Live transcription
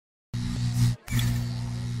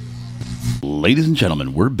Ladies and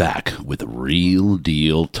gentlemen, we're back with Real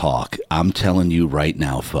Deal Talk. I'm telling you right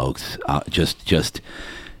now, folks, just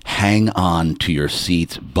hang on to your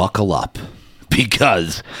seats, buckle up,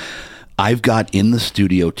 because I've got in the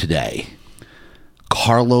studio today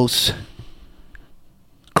Carlos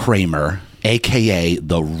Kremer, a.k.a.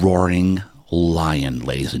 the Roaring Lion,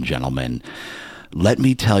 ladies and gentlemen. Let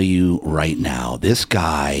me tell you right now, this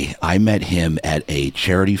guy, I met him at a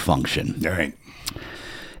charity function. All right.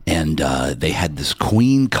 And they had this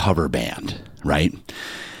Queen cover band, right?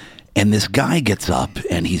 And this guy gets up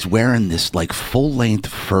and he's wearing this like full-length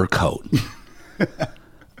fur coat.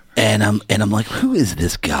 and I'm like, who is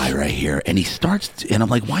this guy right here? And he starts, and I'm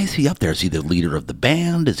like, why is he up there? Is he the leader of the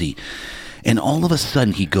band? Is he? And all of a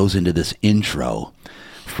sudden he goes into this intro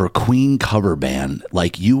for Queen cover band,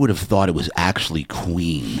 like you would have thought it was actually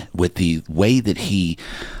Queen, with the way that he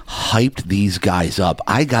hyped these guys up.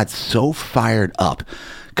 I got so fired up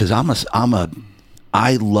because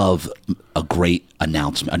I love a great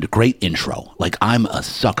announcement, a great intro. Like, I'm a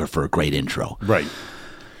sucker for a great intro. Right.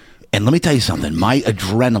 And let me tell you something. My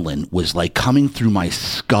adrenaline was like coming through my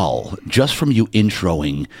skull just from you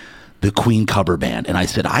introing the Queen cover band. And I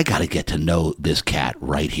said, I got to get to know this cat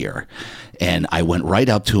right here. And I went right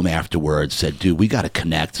up to him afterwards, said, dude, we got to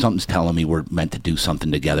connect. Something's telling me we're meant to do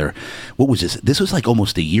something together. What was this? This was like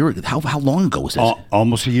almost a year. How long ago was this?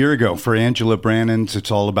 Almost a year ago for Angela Brannan's It's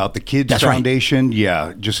All About the Kids That's Foundation. Right.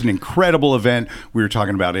 Yeah, just an incredible event. We were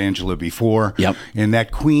talking about Angela before. Yep. And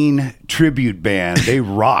that Queen tribute band, they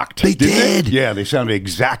rocked. They did. Yeah, they sounded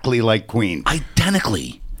exactly like Queen.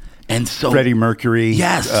 Identically. And so Freddie Mercury,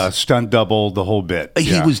 yes, stunt double, the whole bit.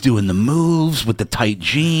 He was doing the moves with the tight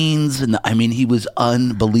jeans, and he was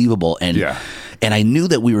unbelievable. And and I knew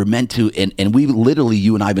that we were meant to, and we literally,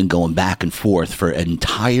 you and I have been going back and forth for an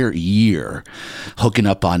entire year, hooking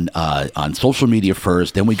up on social media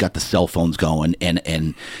first. Then we got the cell phones going,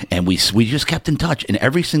 and we just kept in touch. And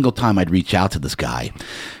every single time I'd reach out to this guy,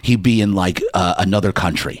 he'd be in like another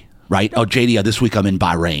country. Right? Oh, JD, this week I'm in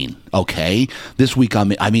Bahrain. Okay. This week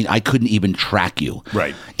I couldn't even track you.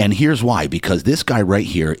 Right. And here's why. Because this guy right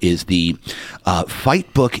here is the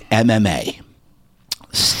Fight Book MMA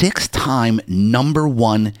 6-time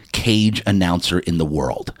 #1 cage announcer in the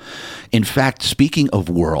world. In fact, speaking of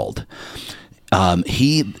world, your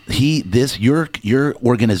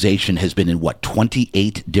organization has been in what,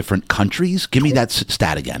 28 different countries? Give me that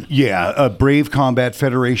stat again. Yeah, a Brave Combat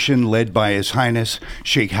Federation led by His Highness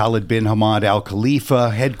Sheikh Khalid bin Hamad Al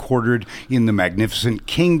Khalifa, headquartered in the magnificent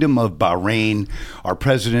Kingdom of Bahrain. Our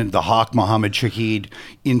president, the Hawk Mohammed Shahid.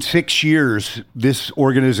 In 6 years, this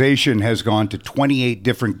organization has gone to 28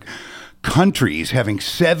 different countries, having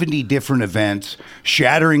 70 different events,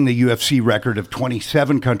 shattering the UFC record of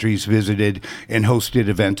 27 countries visited and hosted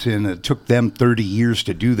events in. It took them 30 years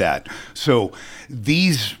to do that. So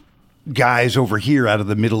these guys over here out of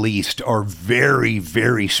the Middle East are very,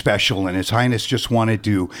 very special, and His Highness just wanted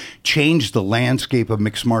to change the landscape of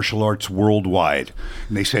mixed martial arts worldwide.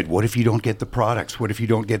 And they said, what if you don't get the products? What if you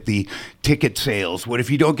don't get the ticket sales? What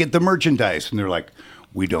if you don't get the merchandise? And they're like,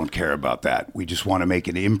 we don't care about that. We just want to make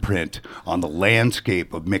an imprint on the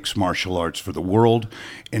landscape of mixed martial arts for the world.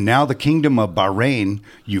 And now the Kingdom of Bahrain,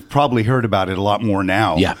 you've probably heard about it a lot more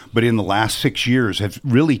now, but in the last 6 years have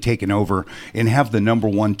really taken over and have the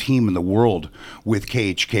 #1 team in the world with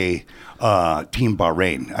KHK Team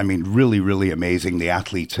Bahrain. I mean, really, really amazing, the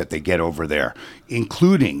athletes that they get over there,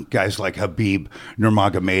 including guys like Habib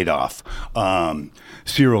Nurmagomedov,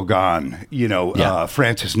 Cyril Gane,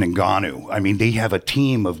 Francis Ngannou. I mean, they have a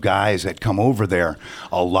team of guys that come over there.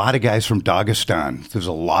 A lot of guys from Dagestan. There's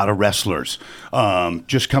a lot of wrestlers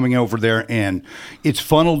just coming over there, and it's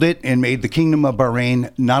funneled it and made the Kingdom of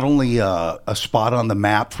Bahrain not only a spot on the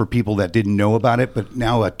map for people that didn't know about it, but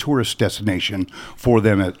now a tourist destination for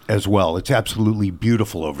them as well. It's absolutely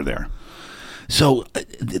beautiful over there. So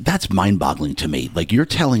that's mind-boggling to me. Like, you're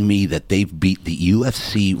telling me that they've beat the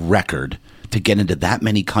UFC record to get into that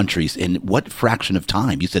many countries in what fraction of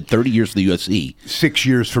time? You said 30 years for the UFC. 6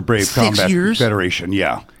 years for Brave Combat Federation,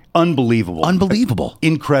 yeah. Unbelievable.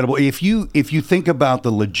 Incredible. If you think about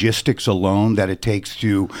the logistics alone that it takes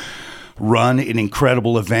to run an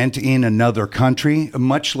incredible event in another country,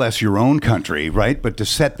 much less your own country, right? But to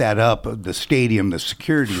set that up, the stadium, the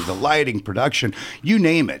security, the lighting, production, you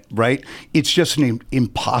name it, right? It's just an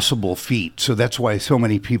impossible feat. So that's why so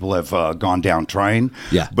many people have gone down trying.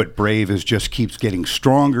 Yeah. But Brave just keeps getting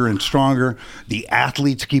stronger and stronger. The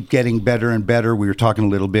athletes keep getting better and better. We were talking a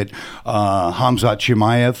little bit, Hamzat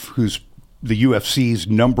Chimaev, who's the UFC's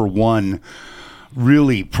 #1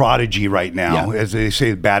 really prodigy right now. Yeah. As they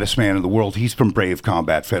say, the baddest man in the world. He's from Brave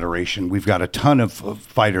Combat Federation. We've got a ton of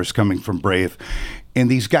fighters coming from Brave. And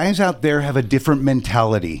these guys out there have a different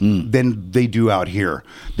mentality than they do out here.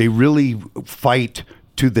 They really fight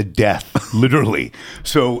to the death, literally.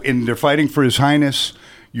 So, and they're fighting for His Highness.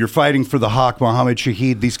 You're fighting for the Hawk Mohammed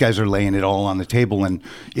Shaheed. These guys are laying it all on the table, and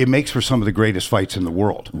it makes for some of the greatest fights in the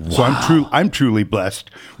world. Wow. So I'm truly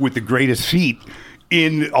blessed with the greatest seat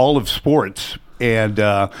in all of sports, and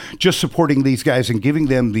just supporting these guys and giving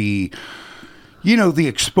them the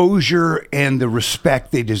exposure and the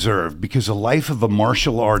respect they deserve, because the life of a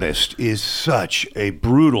martial artist is such a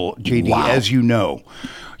brutal, JD, as you know.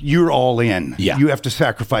 You're all in. Yeah. You have to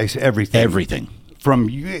sacrifice everything. Everything. From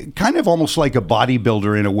kind of almost like a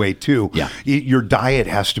bodybuilder in a way, too. Yeah. Your diet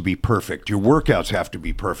has to be perfect. Your workouts have to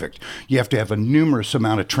be perfect. You have to have a numerous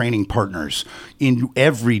amount of training partners in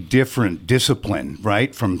every different discipline,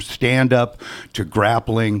 right? From stand-up to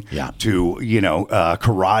grappling to,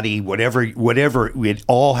 karate, whatever. It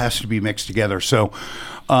all has to be mixed together. So...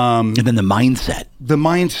 and then the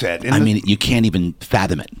mindset. And I mean, you can't even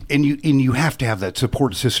fathom it. And you have to have that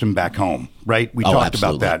support system back home, right? We talked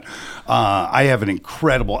absolutely. about that. I have an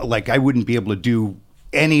incredible, I wouldn't be able to do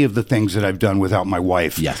any of the things that I've done without my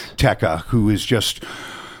wife, Tekka, who has just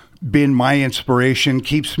been my inspiration,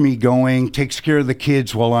 keeps me going, takes care of the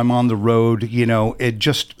kids while I'm on the road. It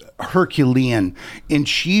just Herculean. And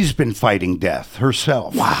she's been fighting death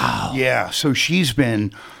herself. Wow. Yeah. So she's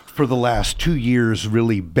been, for the last 2 years,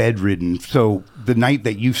 really bedridden. So the night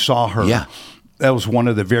that you saw her, that was one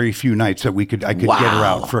of the very few nights that I could get her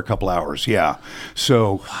out for a couple hours. Yeah.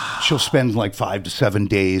 So she'll spend 5 to 7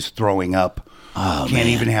 days throwing up. Can't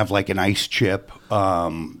even have an ice chip.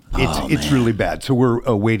 It's really bad. So we're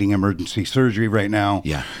awaiting emergency surgery right now.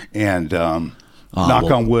 Yeah. And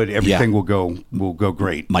knock on wood, everything will go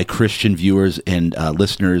great. My Christian viewers and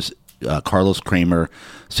listeners, Carlos Kremer,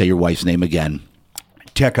 say your wife's name again.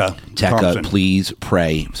 Tekka, please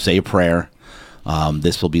pray. Say a prayer.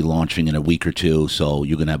 This will be launching in a week or two, so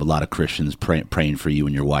you're going to have a lot of Christians praying for you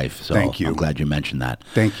and your wife. So thank you. I'm glad you mentioned that.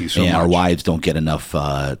 Thank you so much. Our wives don't get enough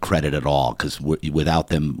credit at all, because without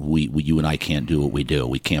them, you and I can't do what we do.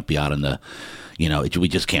 We can't be out in the... we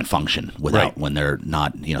just can't function without when they're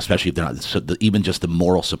not, especially if they're not, so even just the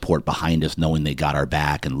moral support behind us, knowing they got our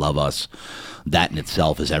back and love us, that in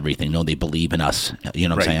itself is everything. They believe in us, you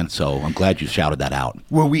know what I'm saying? So I'm glad you shouted that out.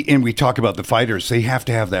 Well, we talk about the fighters. They have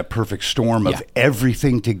to have that perfect storm of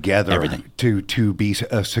everything together to be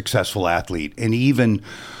a successful athlete. And even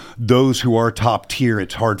those who are top tier,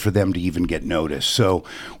 it's hard for them to even get noticed. So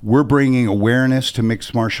we're bringing awareness to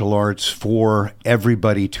mixed martial arts for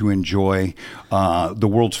everybody to enjoy. The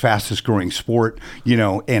world's fastest growing sport,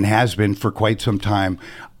 and has been for quite some time.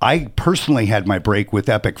 I personally had my break with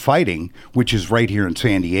Epic Fighting, which is right here in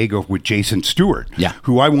San Diego, with Jason Stewart,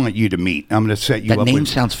 who I want you to meet. I'm going to set you up. That name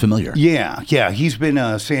sounds familiar. Yeah. He's been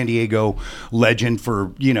a San Diego legend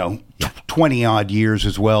for, 20 odd years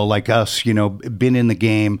as well, like us, been in the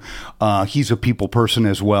game. He's a people person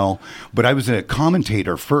as well. But I was a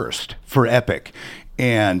commentator first for Epic,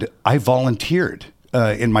 and I volunteered.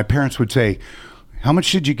 And my parents would say, how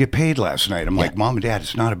much did you get paid last night? I'm like, Mom and Dad,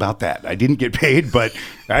 it's not about that. I didn't get paid, but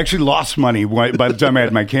I actually lost money by the time I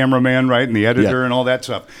had my cameraman, and the editor and all that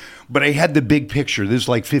stuff. But I had the big picture. This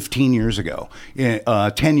is 15 years ago,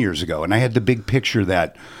 10 years ago. And I had the big picture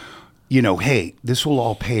that, hey, this will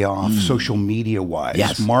all pay off social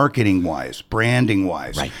media-wise, marketing-wise,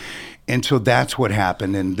 branding-wise. Right. And so that's what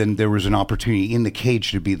happened. And then there was an opportunity in the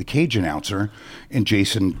cage to be the cage announcer. And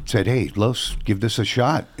Jason said, hey, Los, give this a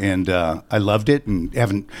shot. And I loved it and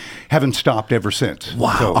haven't stopped ever since.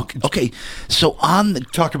 Wow. So, okay. So on the...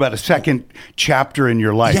 Talk about a second chapter in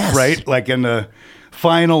your life, right? Like in the...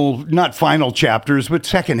 not final chapters, but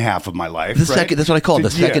second half of my life. That's what I call it, the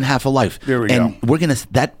second half of life. There we go. And we're gonna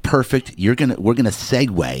we're gonna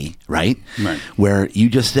segue, right? Where you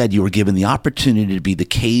just said you were given the opportunity to be the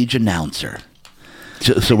cage announcer.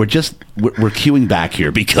 So we're queuing back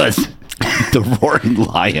here because the Roaring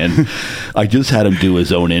Lion, I just had him do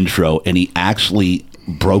his own intro, and he actually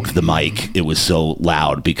broke the mic. It was so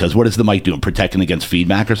loud because what is the mic doing? Protecting against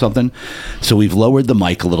feedback or something? So we've lowered the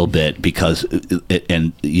mic a little bit because,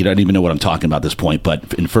 and you don't even know what I'm talking about at this point,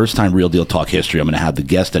 but in first time Real Deal Talk history, I'm going to have the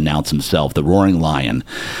guest announce himself, the Roaring Lion.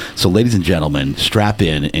 So ladies and gentlemen, strap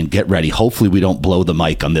in and get ready. Hopefully we don't blow the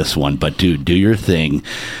mic on this one, but dude, do your thing.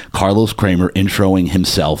 Carlos Kremer introing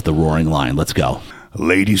himself, the Roaring Lion. Let's go.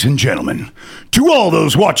 Ladies and gentlemen, to all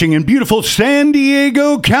those watching in beautiful San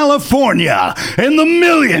Diego, California, and the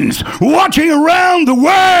millions watching around the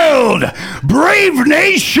world, brave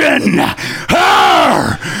nation,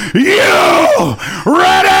 are you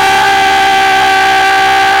ready?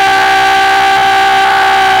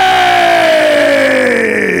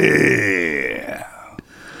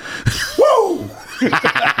 Woo!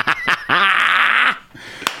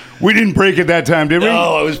 We didn't break it that time, did we?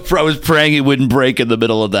 No, I was praying it wouldn't break in the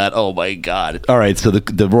middle of that. Oh my God! All right, so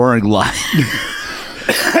the roaring lion.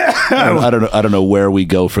 I don't know where we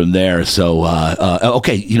go from there. So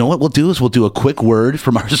okay, you know what we'll do is we'll do a quick word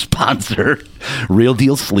from our sponsor, Real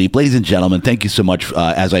Deal Sleep. Ladies and gentlemen, thank you so much,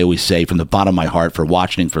 as I always say, from the bottom of my heart, for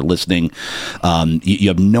watching, for listening. You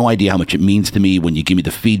have no idea how much it means to me when you give me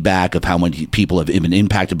the feedback of how many people have been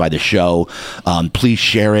impacted by the show. Please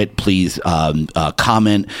share it. Please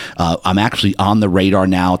comment. I'm actually on the radar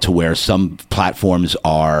now to where some platforms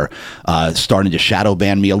are starting to shadow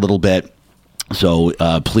ban me a little bit. So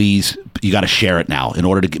please, you got to share it now. In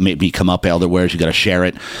order to make me come up elsewhere, you got to share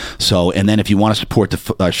it. So, and then if you want to support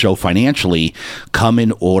the show financially, come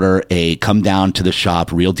down to the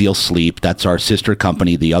shop, Real Deal Sleep. That's our sister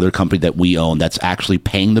company, the other company that we own that's actually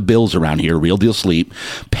paying the bills around here. Real Deal Sleep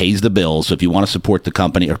pays the bills. So if you want to support the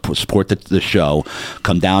company or support the show,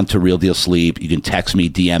 come down to Real Deal Sleep. You can text me,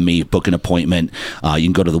 DM me, book an appointment. You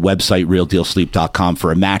can go to the website, realdealsleep.com,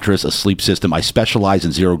 for a mattress, a sleep system. I specialize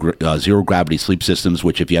in zero gravity sleep systems,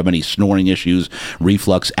 which if you have any snoring issues,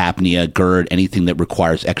 reflux, apnea, GERD, anything that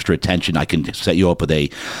requires extra attention, I can set you up with a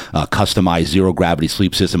customized zero gravity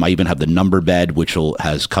sleep system. I even have the number bed, which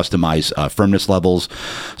has customized firmness levels.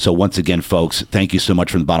 So once again, folks, thank you so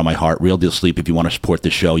much from the bottom of my heart. Real Deal Sleep. If you want to support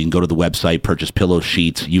the show, you can go to the website, purchase pillows,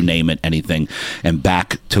 sheets, you name it, anything. And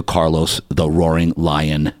back to Carlos, the roaring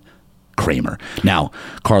lion Kremer. Now,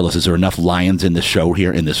 Carlos, is there enough lions in this show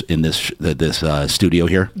here, in this studio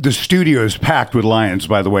here? The studio is packed with lions,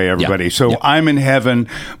 by the way, everybody. Yep. So Yep. I'm in heaven.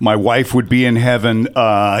 My wife would be in heaven.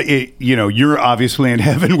 You're obviously in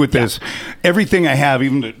heaven with this. Everything I have,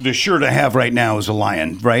 even the shirt I have right now, is a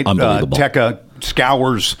lion, right? Unbelievable. Tekka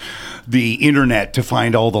scours the internet to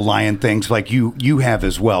find all the lion things like you have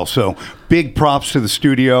as well. So big props to the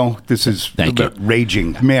studio. This is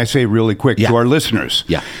raging. May I say really quick to our listeners?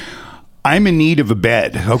 Yeah. I'm in need of a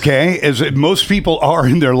bed, okay? As most people are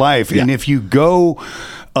in their life. Yeah. And if you go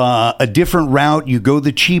a different route, you go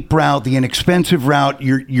the cheap route, the inexpensive route,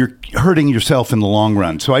 you're hurting yourself in the long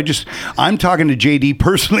run. So I'm talking to JD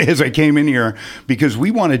personally as I came in here, because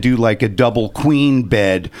we want to do like a double queen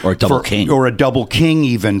bed. Or a double king. Or a double king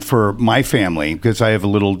even for my family, because I have a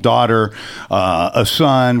little daughter, a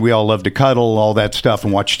son. We all love to cuddle, all that stuff,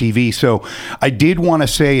 and watch TV. So I did want to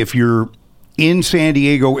say, if you're in San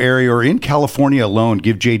Diego area or in California alone,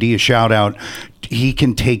 give JD a shout out. He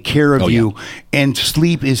can take care of you. And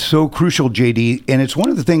sleep is so crucial, JD. And it's one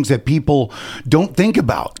of the things that people don't think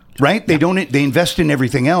about, right? They invest in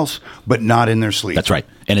everything else, but not in their sleep. That's right.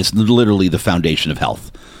 And it's literally the foundation of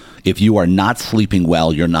health. If you are not sleeping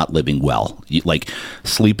well, you're not living well.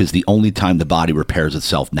 Sleep is the only time the body repairs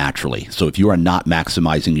itself naturally. So if you are not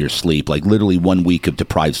maximizing your sleep, like literally 1 week of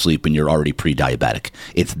deprived sleep and you're already pre-diabetic,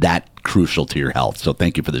 it's that crucial to your health. So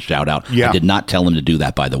thank you for the shout out. Yeah. I did not tell him to do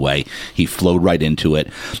that, by the way. He flowed right into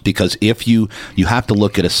it, because if you have to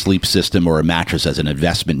look at a sleep system or a mattress as an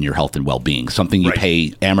investment in your health and well-being, something you pay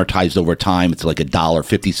amortized over time. It's like $1.50,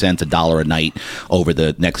 $1 a night over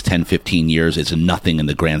the next 10, 15 years. It's nothing in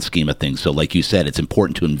the grand scheme of things. So like you said, it's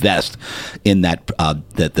important to invest in that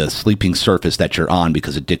the sleeping surface that you're on,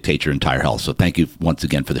 because it dictates your entire health. So thank you once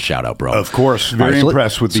again for the shout out, bro. Of course. Very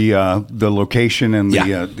impressed with the location and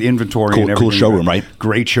the inventory. Cool showroom, right?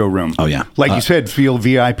 Great showroom. Oh, yeah. Like you said, feel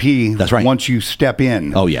VIP. That's right. Once you step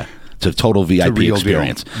in. Oh, yeah. It's a total VIP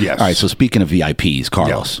experience. Deal. Yes. All right, so speaking of VIPs,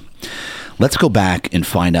 Carlos, let's go back and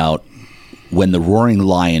find out when the roaring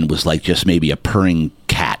lion was like just maybe a purring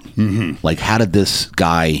cat. Mm-hmm. Like, how did this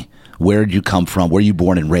guy... Where did you come from? Where are you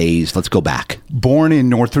born and raised? Let's go back. Born in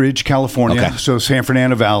Northridge, California, so San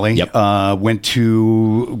Fernando Valley. Yep. Went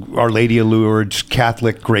to Our Lady of Lourdes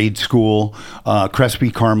Catholic grade school, Crespi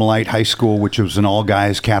Carmelite High School, which was an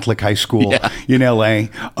all-guys Catholic high school in L.A.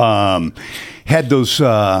 Had those,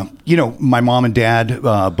 my mom and dad,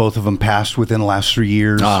 both of them passed within the last 3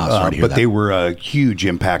 years, sorry to hear but that. they were a huge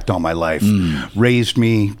impact on my life. Raised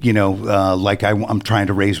me, like I'm trying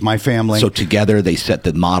to raise my family. So together they set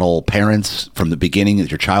the model parents from the beginning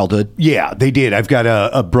of your childhood? Yeah, they did. I've got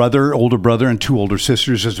a brother, older brother, and 2 older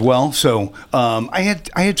sisters as well. So I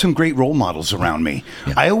had some great role models around me.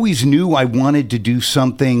 Yeah. I always knew I wanted to do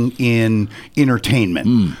something in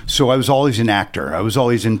entertainment. So I was always an actor. I was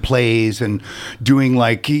always in plays and doing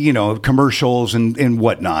commercials and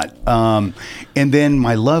whatnot. And then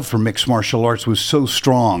my love for mixed martial arts was so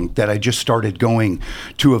strong that I just started going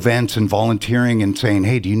to events and volunteering and saying,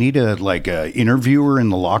 hey, do you need a interviewer in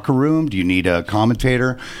the locker room? Do you need a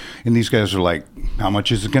commentator? And these guys are like, how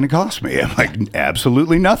much is it going to cost me? I'm like,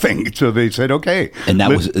 absolutely nothing. So they said, okay. And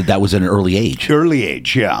that was at an early age. Early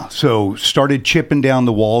age, yeah. So started chipping down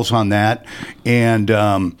the walls on that. And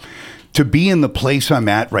to be in the place I'm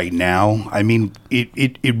at right now, I mean,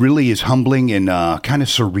 it really is humbling and kind of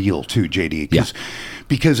surreal too, JD.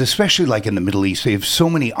 Because especially like in the Middle East, they have so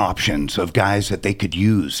many options of guys that they could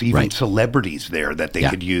use, even celebrities there that they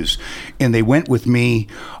could use. And they went with me.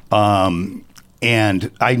 And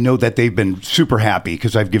I know that they've been super happy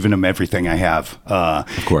because I've given them everything I have.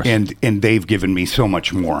 Of course. And they've given me so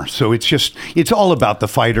much more. So it's all about the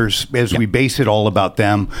fighters as we base it all about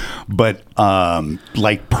them. But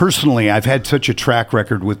personally, I've had such a track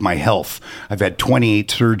record with my health. I've had 28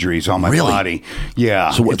 surgeries on my body. Yeah.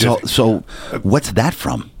 So what's that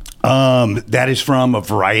from? That is from a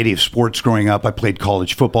variety of sports growing up. I played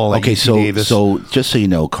college football at UC Davis. So just so you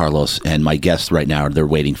know, Carlos, and my guests right now, they're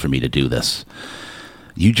waiting for me to do this.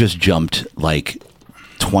 You just jumped like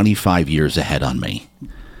 25 years ahead on me.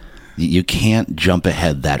 You can't jump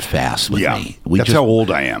ahead that fast with me. That's how old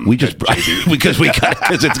I am. Because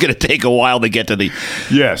it's going to take a while to get to the.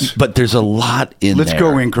 Yes, but there's a lot in there. Let's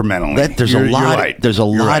go incrementally. There's a lot. Right. There's a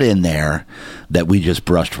lot in there that we just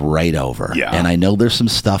brushed right over. Yeah. And I know there's some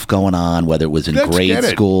stuff going on, whether it was in grade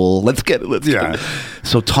school. Let's get it.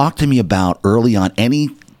 So talk to me about early on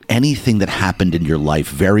anything that happened in your life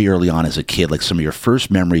very early on as a kid, like some of your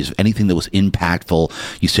first memories of anything that was impactful.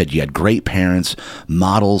 You said you had great parents,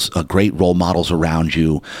 models, great role models around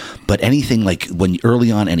you, but anything like when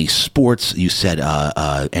early on, any sports, you said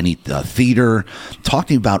any theater. Talk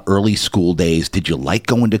to me about early school days. Did you like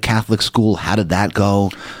going to Catholic school? How did that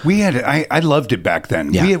go? I loved it back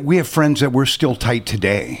then. Yeah. We have friends that we're still tight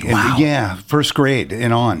today. And wow. Yeah, first grade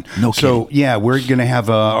and on. No kidding. So yeah, we're going to have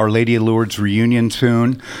Our Lady of Lourdes reunion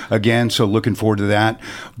soon. Again, so looking forward to that.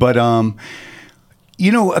 But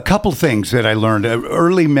a couple things that I learned,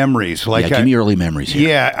 early memories. Give me early memories here.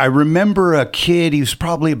 Yeah, I remember a kid, he was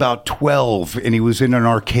probably about 12, and he was in an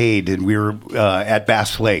arcade, and we were at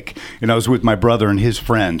Bass Lake, and I was with my brother and his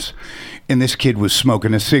friends. And this kid was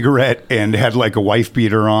smoking a cigarette and had like a wife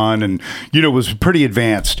beater on and, was pretty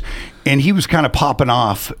advanced. And he was kind of popping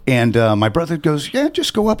off. And my brother goes, yeah,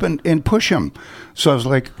 just go up and push him. So I was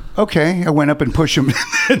like, okay. I went up and pushed him.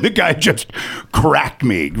 And the guy just cracked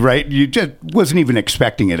me, right? You just wasn't even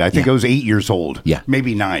expecting it. I think I was 8 years old. Yeah.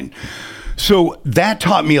 Maybe 9. So that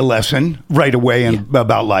taught me a lesson right away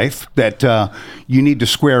about life, that you need to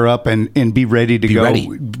square up and be ready to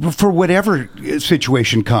go for whatever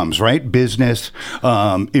situation comes, right? Business,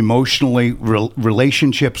 emotionally,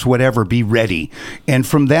 relationships, whatever, be ready. And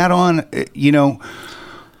from that on,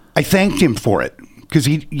 I thanked him for it. Because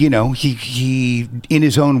he in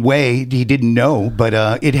his own way, he didn't know,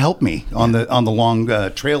 but it helped me on the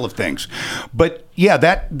long trail of things. But yeah,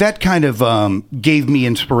 that kind of gave me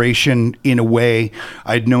inspiration in a way.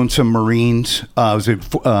 I'd known some Marines. I was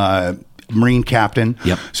a Marine captain.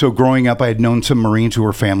 Yep. So growing up, I had known some Marines who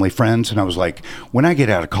were family friends, and I was like, when I get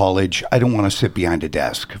out of college, I don't want to sit behind a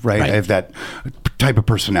desk, right? I have that type of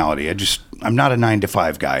personality. I'm not a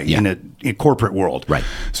 9-to-5 guy in a corporate world. Right.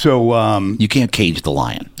 So you can't cage the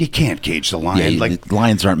lion. You can't cage the lion. Yeah,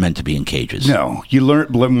 lions aren't meant to be in cages. No. You learn.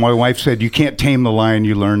 My wife said you can't tame the lion.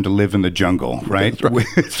 You learn to live in the jungle. Right.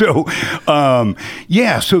 So,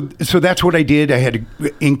 So that's what I did. I had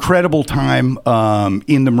an incredible time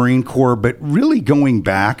in the Marine Corps. But really, going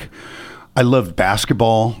back, I loved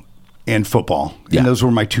basketball and football. Yeah. And those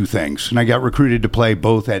were my two things. And I got recruited to play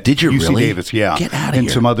both at Did you UC really? Davis. Yeah. Get out of and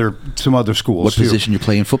here. some other schools. What position you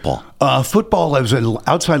play in football? Football, I was an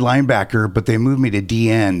outside linebacker, but they moved me to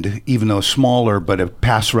D-end, even though smaller, but a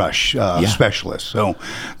pass rush specialist. So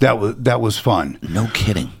that was fun. No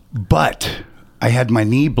kidding. But I had my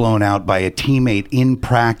knee blown out by a teammate in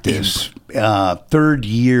practice. Third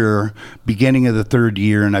year, beginning of the third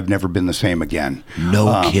year, and I've never been the same again.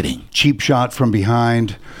 No kidding. Cheap shot from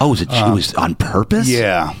behind. Oh, it was on purpose?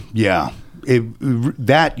 Yeah.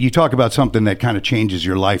 that you talk about something that kind of changes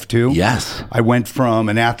your life too. Yes. I went from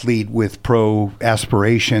an athlete with pro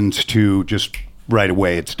aspirations to just right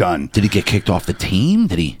away it's done. Did he get kicked off the team?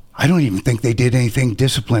 Did he? I don't even think they did anything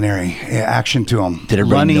disciplinary action to him. Did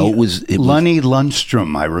everybody know it was Lunny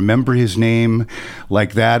Lundstrom? I remember his name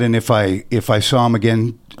like that, and if I saw him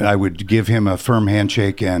again, I would give him a firm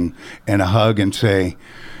handshake and a hug and say,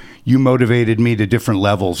 "You motivated me to different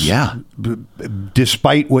levels. Yeah.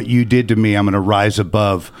 Despite what you did to me, I'm going to rise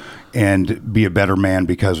above and be a better man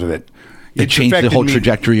because of it." It changed the whole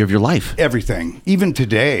trajectory of your life. Everything. Even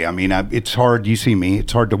today. I mean, it's hard. You see me.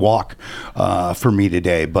 It's hard to walk for me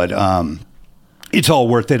today, but it's all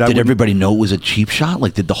worth it. Did everybody know it was a cheap shot?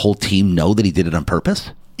 Like, did the whole team know that he did it on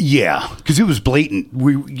purpose? Yeah, because it was blatant.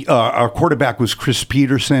 Our quarterback was Chris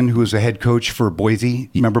Peterson, who was a head coach for Boise.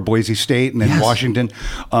 Remember Boise State and then Yes. Washington.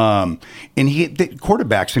 And the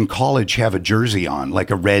quarterbacks in college have a jersey on, like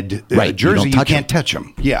a red jersey. You can't touch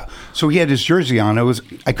him. Yeah, so he had his jersey on.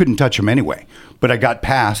 I couldn't touch him anyway, but I got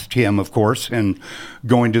past him, of course, and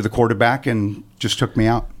going to the quarterback and just took me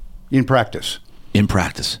out in practice. In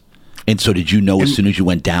practice. And so did you know as soon as you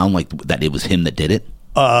went down, like, that it was him that did it?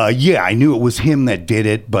 Yeah, I knew it was him that did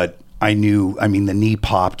it, but the knee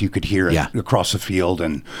popped. You could hear it across the field.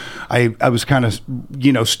 And I was kind of,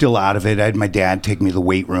 still out of it. I had my dad take me to the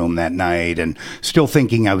weight room that night and still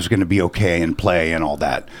thinking I was going to be okay and play and all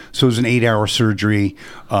that. So it was an 8-hour surgery,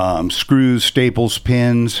 screws, staples,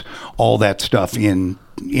 pins, all that stuff in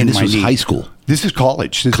And this my was knee. high school. This is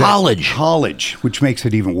college. College, which makes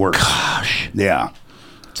it even worse. Gosh. Yeah.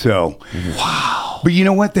 So, wow. But you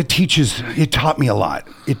know what? It taught me a lot.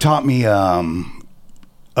 It taught me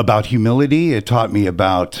about humility. It taught me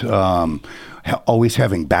about always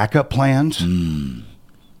having backup plans.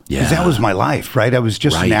 Yeah. Because that was my life, right? I was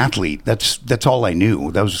just an athlete. That's all I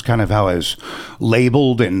knew. That was kind of how I was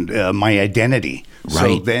labeled and my identity. Right.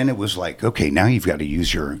 So then it was like, okay, now you've got to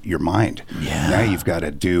use your mind. Yeah. Now you've got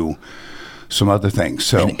to do some other things.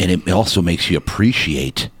 So and it also makes you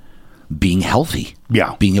appreciate being healthy.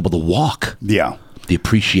 Yeah. Being able to walk. Yeah. The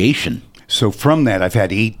appreciation. So from that, I've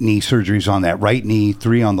had 8 knee surgeries on that right knee,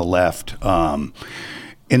 3 on the left. And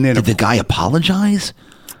then Did the guy apologize?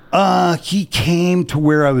 He came to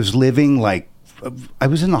where I was living. Like, I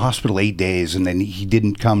was in the hospital 8 days, and then he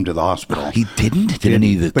didn't come to the hospital. He didn't? Did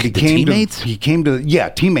any of the teammates?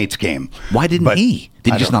 Teammates came. Why didn't he?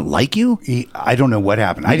 Did he just not like you? I don't know what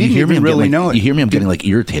happened. I didn't hear me? even really know it. You hear me? I'm getting like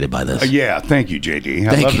irritated by this. Yeah, thank you, JD.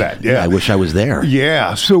 I love that. Yeah, I wish I was there.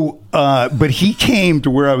 Yeah. So, but he came to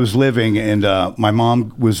where I was living, and my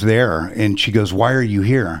mom was there, and she goes, "Why are you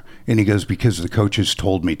here?" And he goes, "Because the coaches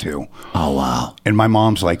told me to." Oh, wow. And my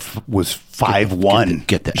mom's like was 5'1".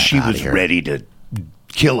 Get the She heck outta was here. ready to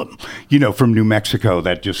kill him, from New Mexico.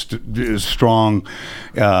 That just is strong.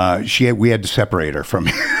 We had to separate her from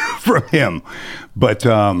from him, but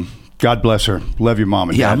God bless her. Love your mom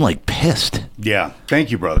and dad. Yeah, I'm like pissed. Yeah,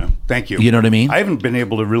 thank you, brother. Thank you. You know what I mean? I haven't been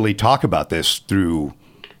able to really talk about this through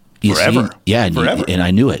forever. And forever. And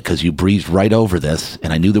I knew it because you breezed right over this,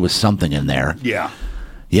 and I knew there was something in there. Yeah.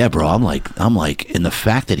 Yeah, bro. I'm like, and the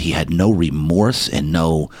fact that he had no remorse and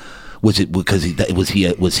no. Was it because was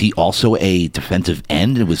he also a defensive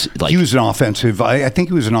end? It was like He was an offensive. I think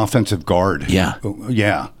he was an offensive guard. Yeah.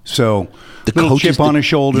 Yeah. So The little coaches chip on did- his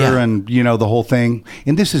shoulder, yeah. and the whole thing.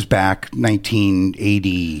 And this is back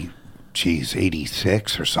 1980,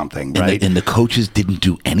 86 or something, right? And the coaches didn't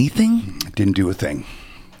do anything. Didn't do a thing.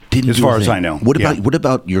 Didn't As do a far as thing. I know. What Yeah.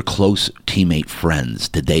 about your close teammate friends?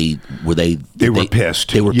 They were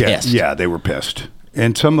pissed. They were Yeah, pissed. Yeah, they were pissed.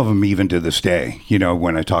 And some of them, even to this day,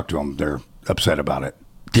 when I talk to them, they're upset about it.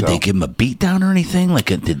 Did they give him a beat down or anything? Like,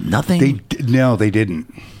 did nothing? No, they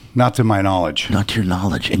didn't. Not to my knowledge. Not to your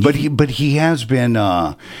knowledge. And But he has been.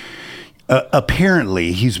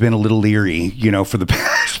 Apparently, he's been a little leery, for the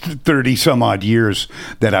past 30 some odd years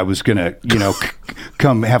that I was gonna,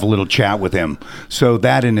 come have a little chat with him. So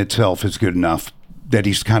that in itself is good enough that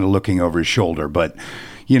he's kind of looking over his shoulder. But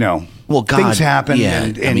Well, God, things happen, yeah,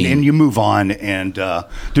 and you move on, and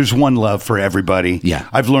there's one love for everybody. Yeah.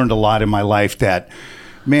 I've learned a lot in my life that,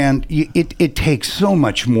 man, it takes so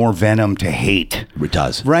much more venom to hate. It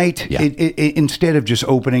does. Right? Yeah. Instead of just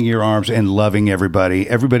opening your arms and loving everybody,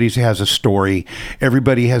 everybody has a story.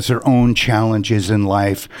 Everybody has their own challenges in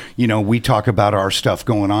life. We talk about our stuff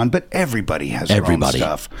going on, but everybody has their own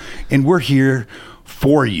stuff. And we're here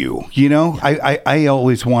for you. I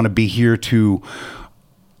always want to be here to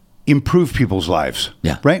improve people's lives.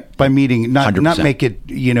 Yeah. Right? By meeting, not 100%. make it,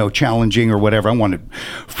 challenging or whatever. I want it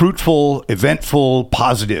fruitful, eventful,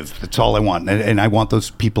 positive. That's all I want. And I want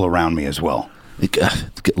those people around me as well.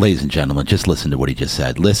 Ladies and gentlemen, just listen to what he just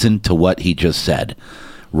said. Listen to what he just said.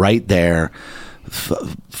 Right there.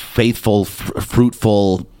 Faithful,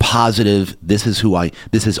 fruitful, positive. This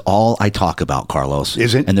is all I talk about, Carlos.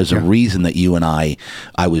 Is it? And there's a reason that you and I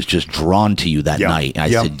was just drawn to you that night. And I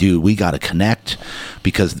said, dude, we got to connect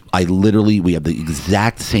because we have the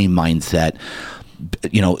exact same mindset.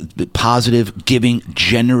 You know, positive, giving,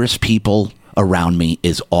 generous people around me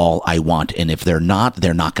is all I want. And if they're not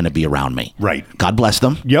going to be around me. Right. God bless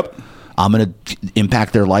them. Yep. I'm going to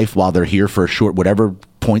impact their life while they're here for a short, whatever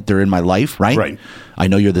point they're in my life, right? Right. I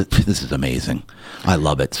know this is amazing. I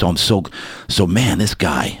love it. So man, this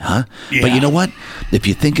guy, huh? Yeah. But you know what? If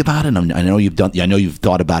you think about it, I know you've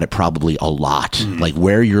thought about it probably a lot, like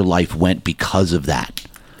where your life went because of that.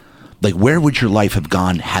 Like where would your life have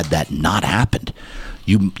gone had that not happened?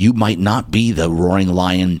 You might not be the Roaring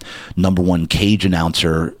Lion #1 cage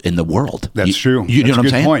announcer in the world. That's true. You know what I'm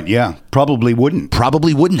saying? Good point. Yeah, probably wouldn't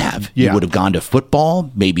have. Yeah. You You would have gone to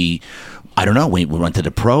football. Maybe, I don't know. We went to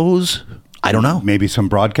the pros. I don't know. Maybe some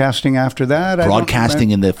broadcasting after that.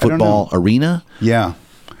 Broadcasting in the football arena. Yeah,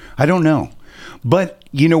 I don't know. But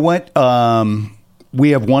you know what? We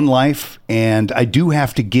have one life, and I do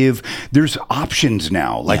have to give. There's options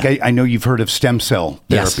now. Like I know you've heard of stem cell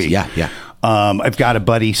therapy. Yes. Yeah. I've got a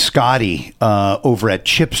buddy, Scotty, over at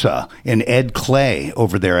CHIPSA, and Ed Clay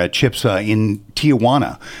over there at CHIPSA in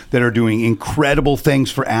Tijuana that are doing incredible things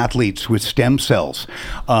for athletes with stem cells.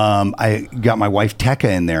 I got my wife, Tekka,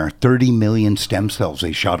 in there. 30 million stem cells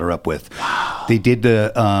they shot her up with. Wow. They did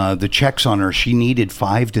the checks on her. She needed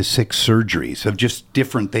 5 to 6 surgeries of just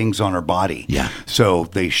different things on her body. Yeah. So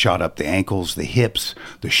they shot up the ankles, the hips,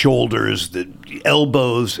 the shoulders, the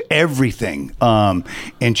elbows, everything.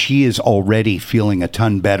 And she is already feeling a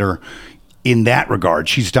ton better in that regard.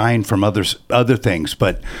 She's dying from other things,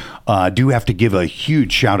 but do have to give a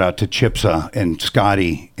huge shout out to CHIPSA and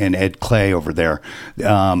Scotty and Ed Clay over there.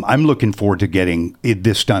 I'm looking forward to getting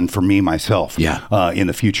this done for me myself in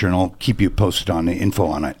the future, and I'll keep you posted on the info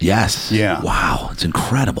on it. Yes. Yeah. Wow. It's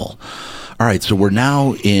incredible. All right. So we're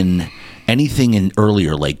now in anything in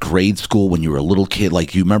earlier, like grade school when you were a little kid.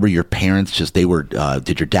 Like you remember your parents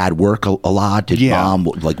did your dad work a lot? Did mom,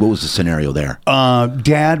 like what was the scenario there?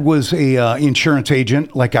 Dad was a insurance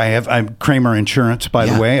agent. Like I'm Kremer Insurance, by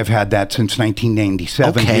the way. I've had that since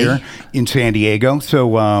 1997 here in San Diego. So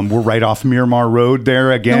we're right off Miramar Road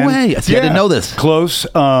there again. No way. See, I didn't know this. Close.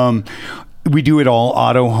 We do it all: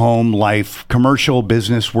 auto, home, life, commercial,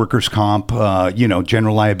 business, workers' comp,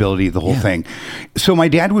 general liability, the whole thing. So my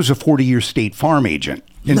dad was a 40-year State Farm agent.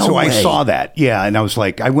 And no so way. I saw that. Yeah. And I was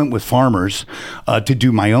like, I went with Farmers to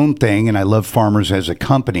do my own thing. And I love Farmers as a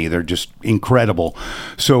company. They're just incredible.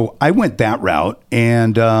 So I went that route,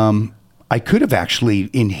 and I could have actually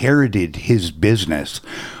inherited his business,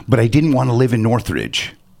 but I didn't want to live in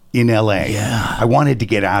Northridge in LA. Yeah. I wanted to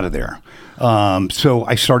get out of there. So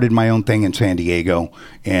I started my own thing in San Diego,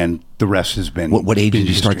 and the rest has been. What age did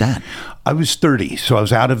you start that? I was 30, so I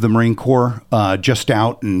was out of the Marine Corps, just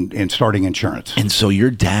out and starting insurance. And so your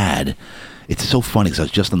dad, it's so funny because I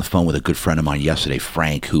was just on the phone with a good friend of mine yesterday,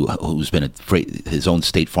 Frank, who's been his own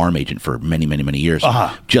State Farm agent for many, many, many years.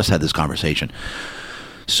 Just had this conversation.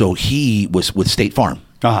 So he was with State Farm.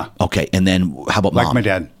 Okay, and then how about mom? Like my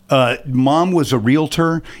dad. Mom was a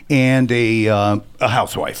realtor and a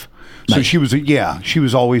housewife. So nice. she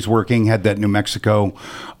was always working, had that New Mexico,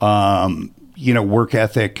 work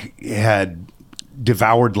ethic, had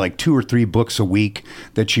devoured like 2 or 3 books a week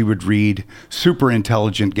that she would read. Super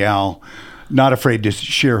intelligent gal, not afraid to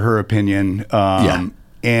share her opinion.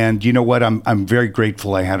 And you know what? I'm very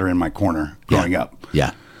grateful I had her in my corner growing up.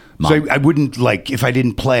 Yeah. So I wouldn't, like, if I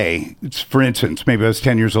didn't play, for instance, maybe I was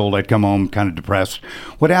 10 years old, I'd come home kind of depressed.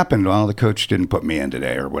 What happened? Well, the coach didn't put me in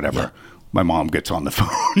today or whatever. Yeah. My mom gets on the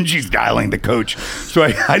phone. She's dialing the coach. So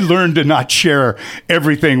I learned to not share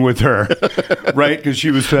everything with her, right? Because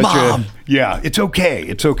she was such it's okay.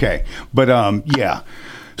 It's okay. But,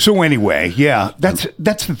 So anyway, that's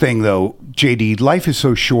the thing, though, JD. Life is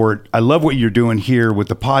so short. I love what you're doing here with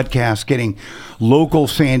the podcast, getting local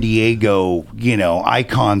San Diego,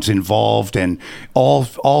 icons involved, and all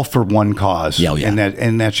for one cause. Yeah.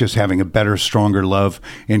 And that's just having a better, stronger love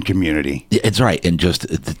and community. It's right, and just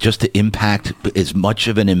to impact as much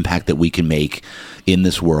of an impact that we can make in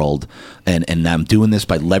this world, and I'm doing this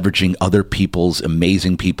by leveraging other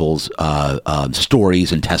amazing people's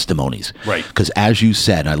stories and testimonies. Right. Because as you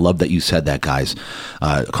said, I love that you said that, guys,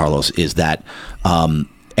 Carlos, is that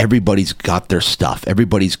everybody's got their stuff.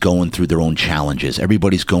 Everybody's going through their own challenges.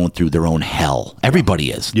 Everybody's going through their own hell.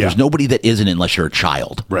 Everybody is. Yeah. There's nobody that isn't unless you're a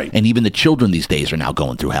child. Right. And even the children these days are now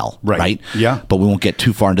going through hell. Right. Yeah. But we won't get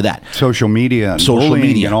too far into that. Social media and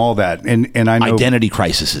bullying and all that. And I know identity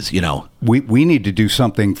crises, we need to do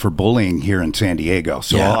something for bullying here in San Diego.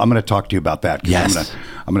 So I'm going to talk to you about that. Yes.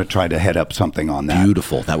 I'm going to try to head up something on that.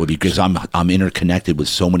 Beautiful. That would be because I'm interconnected with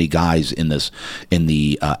so many guys in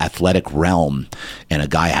the athletic realm, and a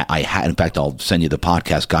guy I had. In fact, I'll send you the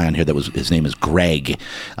podcast guy on here. His name is Greg.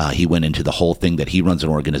 He went into the whole thing that he runs an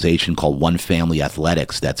organization called One Family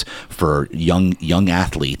Athletics. That's for young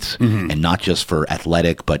athletes, and not just for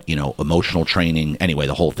athletic, but emotional training. Anyway,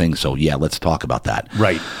 the whole thing. So yeah, let's talk about that.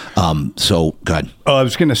 Right. So good. I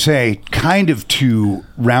was going to say, kind of to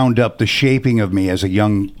round up the shaping of me as a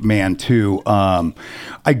young man too.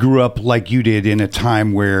 I grew up like you did in a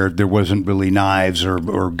time where there wasn't really knives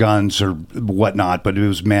or guns or whatnot, but it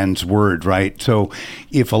was men's word, right? So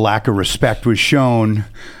if a lack of respect was shown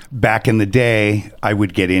back in the day, I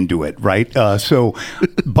would get into it, right? So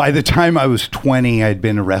by the time I was 20, I'd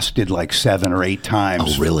been arrested like 7 or 8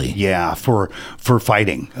 times. Oh, really? Yeah, for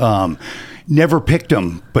fighting. Never picked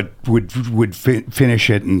them, but would finish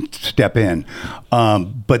it and step in.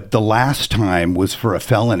 But the last time was for a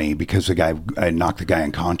felony because I knocked the guy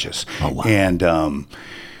unconscious. Oh, wow. And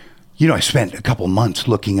I spent a couple months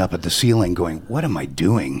looking up at the ceiling, going, "What am I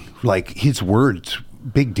doing?" Like his words,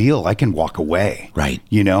 big deal. I can walk away, right?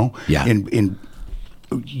 Yeah. And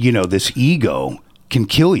this ego can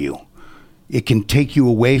kill you. It can take you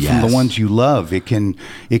away from the ones you love. It can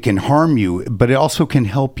harm you, but it also can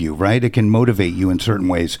help you, right? It can motivate you in certain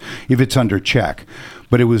ways if it's under check.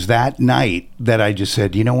 But it was that night that I just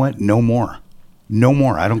said, you know what? No more. No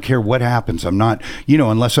more. I don't care what happens. I'm not,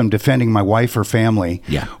 unless I'm defending my wife or family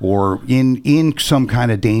or in some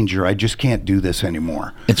kind of danger, I just can't do this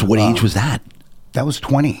anymore. And so what age was that? That was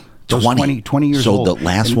 20. 20 years old. So the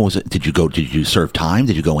last one was, did you serve time?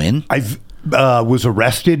 Did you go in? Was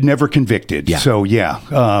arrested, never convicted. Yeah. So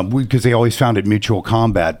because they always found it mutual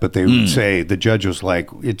combat, but they would say, the judge was like,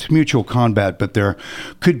 it's mutual combat, but there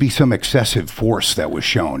could be some excessive force that was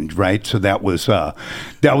shown, right? So that was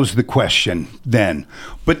the question then.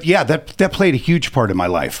 But yeah, that played a huge part in my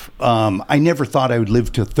life. I never thought I would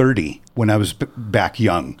live to 30 when I was back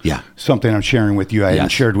young. Yeah. Something I'm sharing with you I hadn't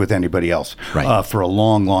shared with anybody else for a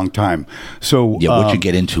long, long time. So what'd you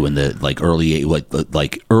get into in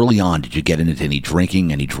the early on? Did you get into any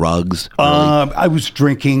drinking, any drugs? I was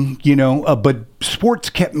drinking, but sports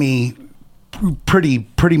kept me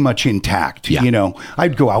pretty much intact. Yeah.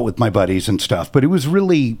 I'd go out with my buddies and stuff, but it was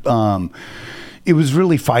really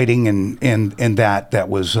fighting and that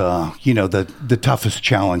was the toughest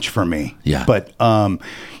challenge for me. Yeah. But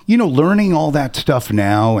learning all that stuff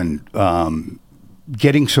now and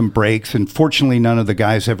getting some breaks, and fortunately none of the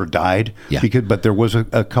guys ever died. Yeah. But there was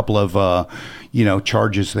a couple of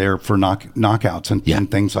charges there for knockouts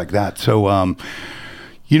and things like that. So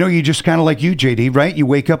you just kind of like you, JD, right? You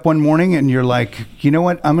wake up one morning and you're like, you know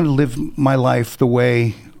what? I'm going to live my life the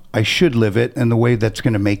way I should live it and the way that's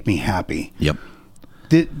going to make me happy. Yep.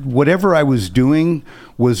 Whatever I was doing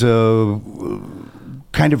was a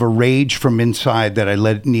kind of a rage from inside that I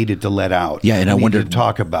needed to let out. Yeah, and I wondered to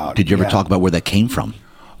talk about. Did you ever talk about where that came from?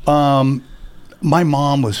 My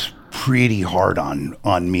mom was pretty hard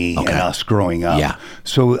on me and us growing up. Yeah.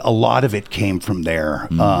 So a lot of it came from there.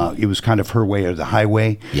 It was kind of her way or the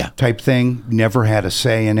highway type thing. Never had a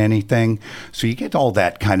say in anything. So you get all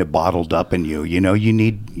that kind of bottled up in you.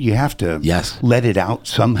 You have to let it out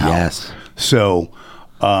somehow. Yes. So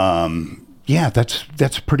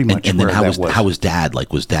that's pretty much and then where that was. How was Dad?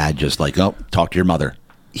 Like, was Dad just like, oh, talk to your mother?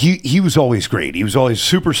 He was always great. He was always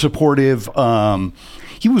super supportive.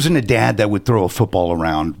 He wasn't a dad that would throw a football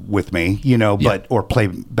around with me, or play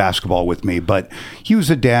basketball with me. But he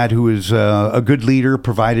was a dad who was a good leader,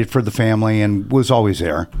 provided for the family, and was always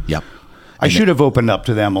there. Yep. I should have opened up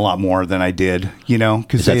to them a lot more than I did,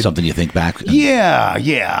 Is that something you think back?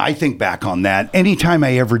 Yeah. I think back on that. Anytime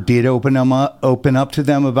I ever did open up to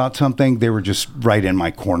them about something, they were just right in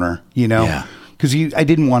my corner, Yeah. Because I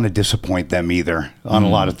didn't want to disappoint them either on a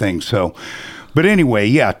lot of things. So, but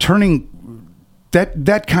anyway, turning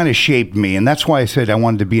that kind of shaped me, and that's why I said I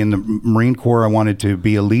wanted to be in the Marine Corps. I wanted to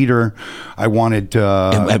be a leader. I wanted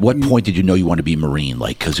to. At what point did you know you wanted to be Marine?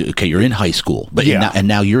 Like, because you're in high school, but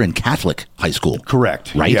now you're in Catholic high school.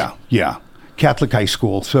 Correct. Right. Yeah. Catholic high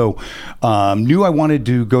school. So knew I wanted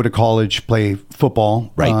to go to college, play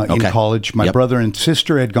football in college. My brother and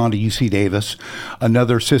sister had gone to UC Davis.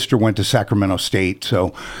 Another sister went to Sacramento State.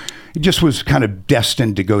 So it just was kind of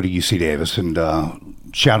destined to go to UC Davis. And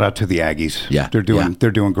shout out to the Aggies. Yeah, they're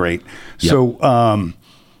doing great. Yep. So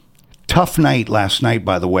tough night last night,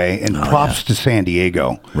 by the way, and props to San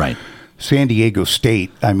Diego. Right. San Diego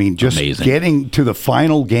State, I mean, just Amazing. getting to the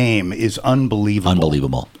final game is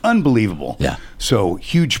unbelievable. Unbelievable. Yeah. So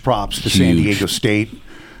huge props to San Diego State.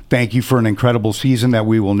 Thank you for an incredible season that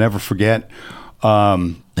we will never forget.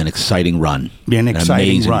 An exciting run. An exciting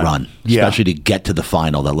amazing run. Yeah. Especially to get to the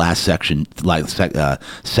final, the last section,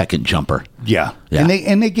 second jumper. Yeah. Yeah.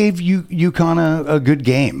 And they gave UConn a good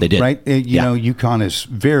game. They did. Right? You know, UConn is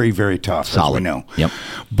very, very tough, Solid. as we know. Yep.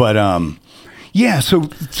 But, yeah, so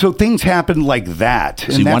things happen like that,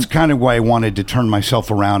 and that's kind of why I wanted to turn myself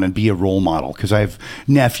around and be a role model, because I have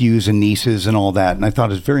nephews and nieces and all that, and I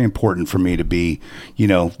thought it was very important for me to be, you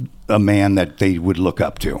know, a man that they would look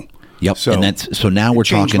up to. Yep. So, and so now we're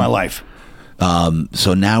changed talking my life.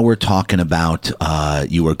 So now we're talking about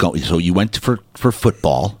you went for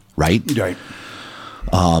football, right? Right.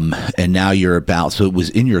 And now you're about. So it was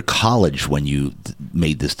in your college when you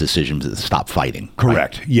made this decision to stop fighting.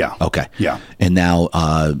 Correct. Right? Yeah. Okay. Yeah. And now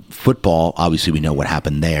football. Obviously, we know what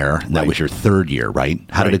happened there. That was your third year, right?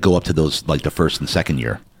 How did it go up to those, like the first and second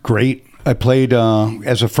year? Great. I played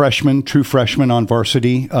as a freshman, true freshman on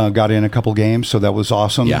varsity, got in a couple games, so that was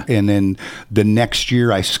awesome. Yeah. And then the next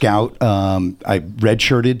year I scout, I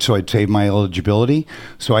redshirted, so I'd save my eligibility.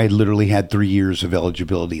 So I literally had 3 years of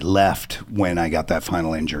eligibility left when I got that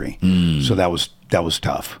final injury. So that was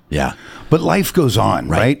tough. Yeah. But life goes on,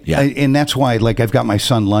 right? Yeah. And that's why, like, I've got my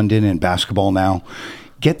son London in basketball now.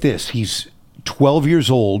 Get this, he's 12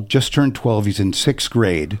 years old, just turned 12. He's in 6th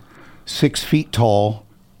grade, 6 feet tall,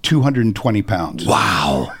 220 pounds.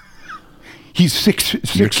 Wow. He's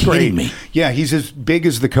sixth You're grade. kidding me. Yeah, he's as big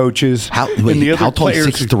as the coaches. How tall? players,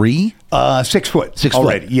 6'3"? 6 foot. 6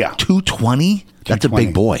 already. foot. Yeah. 220. That's a 220.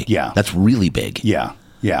 big boy. Yeah. That's really big. Yeah.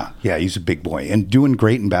 He's a big boy and doing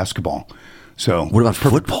great in basketball. So What about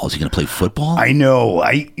football? Is he going to play football? I know.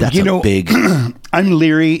 That's a big. I'm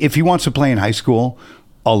leery. If he wants to play in high school,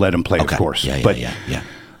 I'll let him play, Okay. of course. Yeah. But Yeah.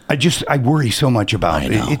 I worry so much about I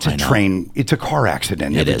know, it. It's a car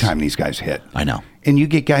accident every time these guys hit. I know. And you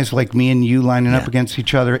get guys like me and you lining up against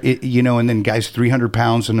each other, and then guys 300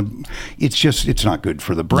 pounds, and it's not good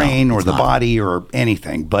for the brain or the body or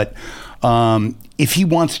anything. But if he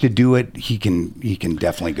wants to do it, he can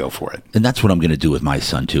definitely go for it. And that's what I'm going to do with my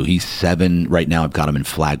son too. He's 7 right now. I've got him in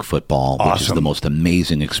flag football, which is the most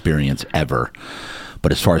amazing experience ever.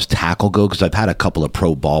 But as far as tackle go, because I've had a couple of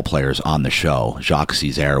pro ball players on the show. Jacques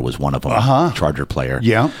Césaire was one of them, Charger player.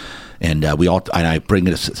 Yeah. And I bring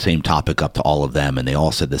the same topic up to all of them, and they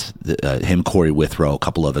all said this. Him, Corey Withrow, a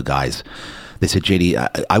couple other guys. They said,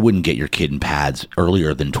 JD, I wouldn't get your kid in pads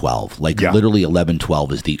earlier than 12. Literally 11,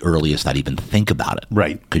 12 is the earliest I'd even think about it.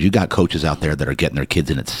 Right. Because you got coaches out there that are getting their kids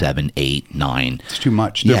in at 7, 8, 9. It's too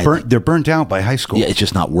much. They're burnt out by high school. Yeah, it's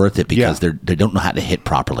just not worth it because they don't know how to hit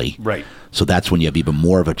properly. Right. So that's when you have even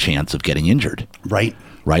more of a chance of getting injured. Right.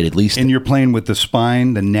 Right, at least. And you're playing with the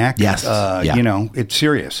spine, the neck. Yes. It's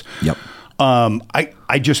serious. Yep.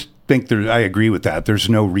 I just think I agree with that. There's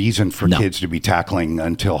no reason for kids to be tackling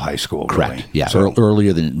until high school. Correct. Really. Yeah. So,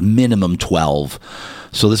 earlier than minimum 12.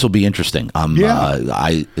 So this will be interesting.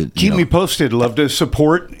 Keep me posted. Love to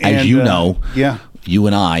support. As you know, yeah. You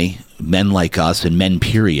and I, men like us and men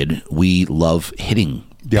period, we love hitting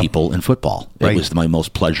people in football. Right. It was my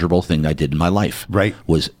most pleasurable thing I did in my life. Right.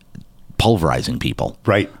 Was pulverizing people.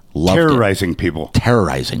 Right. Loved terrorizing people.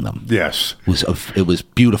 Terrorizing them. Yes. It was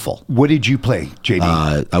beautiful. What did you play,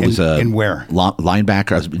 JD? I was in where?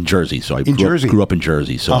 Linebacker. I was in Jersey, so I grew up in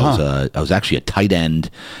Jersey. So I was actually a tight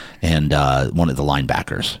end and one of the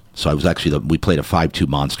linebackers. So I was actually we played a 5'2"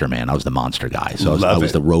 monster man. I was the monster guy. So I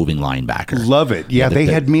was the roving linebacker. Love it. Yeah, they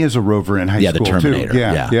had me as a rover in high school the Terminator. too.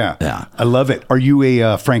 Yeah. I love it. Are you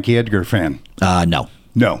a Frankie Edgar fan? No.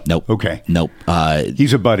 No. Nope. Okay. Nope.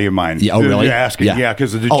 He's a buddy of mine. Yeah, oh, really? You're asking. Yeah,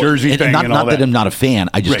 because of the Jersey thing not, and all not that I'm not a fan.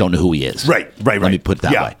 I just don't know who he is. Right. Let me put it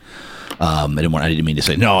that way. I didn't mean to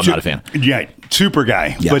say, no, I'm not a fan. Yeah, super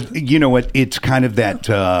guy. Yeah. But you know what? It's kind of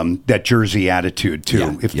that Jersey attitude,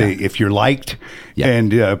 too. Yeah. If you're liked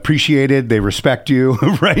and appreciated, they respect you,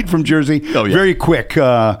 right, from Jersey. Oh, yeah. Very quick.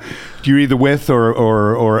 You're either with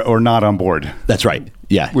or not on board. That's right.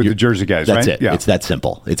 Yeah. With the Jersey guys, that's right? It. Yeah. It's that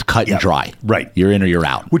simple. It's cut and dry. Right. You're in or you're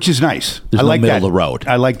out. Which is nice. There's I like middle that. of the road.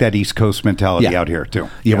 I like that East Coast mentality out here, too.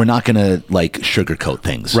 Yeah, we're not going to, sugarcoat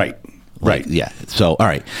things. Right. Right. Yeah. So, all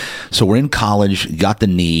right. So we're in college, you got the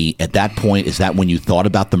knee. At that point, is that when you thought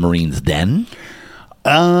about the Marines then?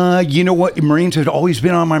 You know what? Marines had always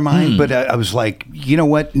been on my mind, but I was like, you know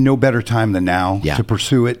what? No better time than now to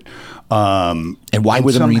pursue it. And why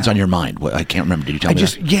were the Marines on your mind? I can't remember. Did you tell me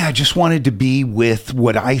that? I just wanted to be with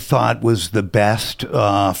what I thought was the best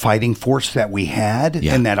fighting force that we had,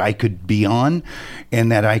 and that I could be on,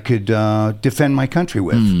 and that I could defend my country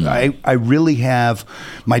with. I really have.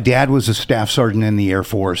 My dad was a staff sergeant in the Air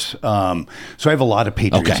Force, so I have a lot of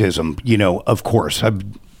patriotism. You know, of course,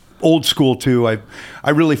 I'm old school too. I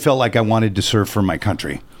really felt like I wanted to serve for my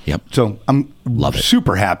country. Yep. So I'm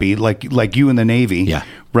super happy, like you in the Navy. Yeah.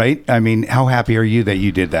 Right. I mean, how happy are you that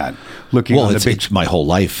you did that? It's my whole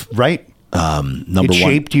life. Right. It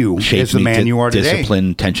shaped you as the man you are today.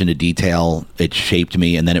 Discipline, attention to detail. It shaped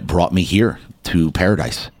me, and then it brought me here to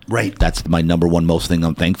paradise. Right. That's my number one most thing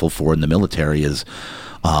I'm thankful for in the military is.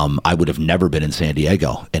 I would have never been in San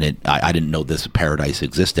Diego, and I didn't know this paradise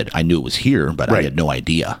existed. I knew it was here, but I had no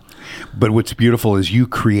idea. But what's beautiful is you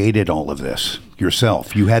created all of this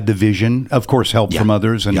yourself. You had the vision, of course, help from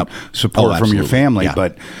others and support from your family. Yeah.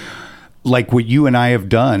 But like what you and I have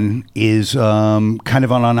done is kind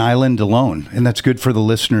of on an island alone. And that's good for the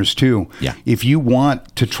listeners too. Yeah. If you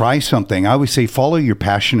want to try something, I always say follow your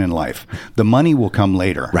passion in life. The money will come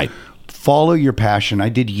later. Right. Follow your passion. I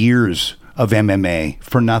did years of MMA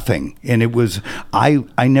for nothing. And it was, I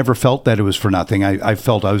never felt that it was for nothing. I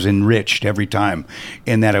felt I was enriched every time,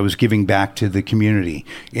 and that I was giving back to the community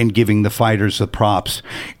and giving the fighters the props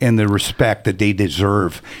and the respect that they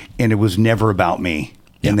deserve. And it was never about me.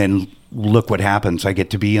 Yeah. And then look what happens. I get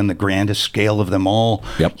to be on the grandest scale of them all.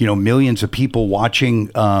 Yep. You know, millions of people watching.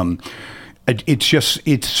 It's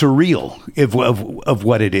surreal of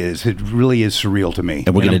what it is. It really is surreal to me.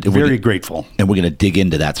 And I'm very grateful. And we're going to dig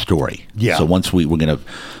into that story. Yeah. So once we're going to,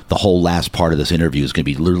 the whole last part of this interview is going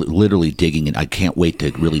to be literally digging in. I can't wait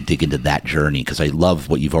to really dig into that journey because I love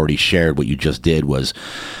what you've already shared. What you just did was,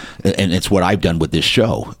 and it's what I've done with this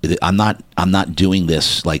show. I'm not doing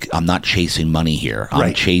this like I'm not chasing money here.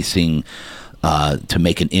 I'm chasing to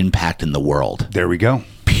make an impact in the world. There we go.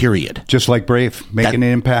 Period. Just like Brave, making an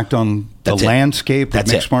impact on the landscape of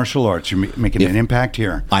mixed martial arts. You're making an impact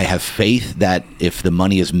here. I have faith that if the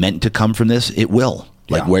money is meant to come from this, it will.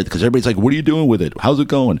 Because everybody's like, what are you doing with it? How's it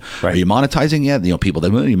going? Right. Are you monetizing yet? You know, people,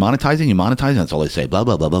 are you monetizing? You monetizing? That's all they say. Blah,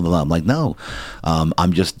 blah, blah, blah, blah. I'm like, no.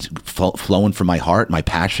 I'm just flowing from my heart, my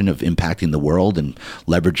passion of impacting the world and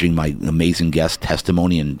leveraging my amazing guest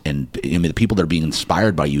testimony. And I mean, the people that are being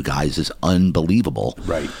inspired by you guys is unbelievable.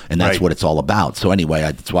 Right. And that's what it's all about. So anyway,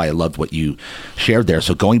 that's why I loved what you shared there.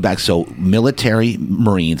 So going back, military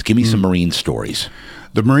Marines, give me some Marine stories.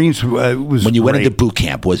 The Marines was when you great. went into boot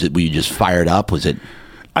camp. Were you just fired up? Was it?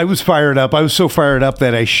 I was fired up. I was so fired up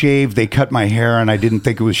that I shaved. They cut my hair, and I didn't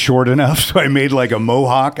think it was short enough, so I made like a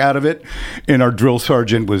mohawk out of it. And our drill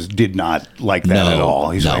sergeant did not like that at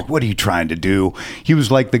all. He's like, "What are you trying to do?" He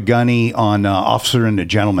was like the gunny on Officer and a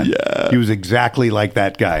Gentleman. Yeah. He was exactly like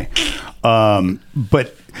that guy.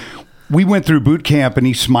 But we went through boot camp, and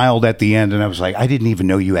he smiled at the end, and I was like, I didn't even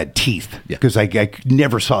know you had teeth because I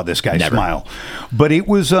never saw this guy smile. But it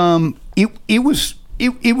was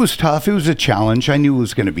It was tough. It was a challenge. I knew it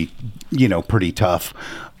was going to be, pretty tough.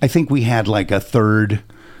 I think we had like a third,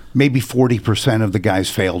 maybe 40% of the guys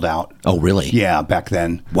failed out. Oh, really? Yeah, back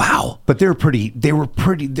then. Wow. But they're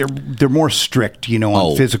more strict,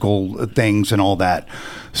 on physical things and all that.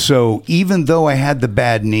 So even though I had the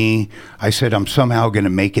bad knee, I said I'm somehow going to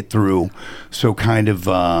make it through. So kind of,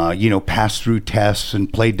 passed through tests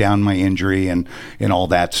and played down my injury and all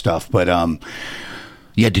that stuff. But,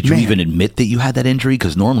 yeah, did you even admit that you had that injury?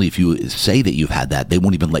 Because normally if you say that you've had that, they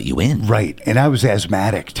won't even let you in. Right. And I was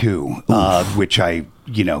asthmatic too, which I,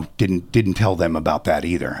 didn't tell them about that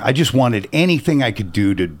either. I just wanted anything I could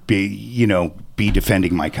do to be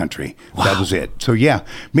defending my country. Wow. That was it. So yeah,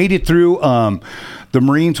 made it through. The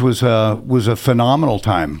Marines was a phenomenal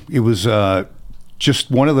time. It was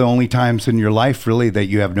just one of the only times in your life, really, that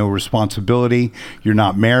you have no responsibility. You're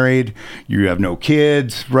not married. You have no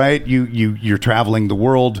kids, right? You're traveling the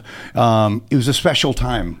world. It was a special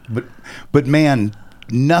time. But man,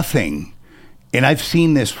 nothing. And I've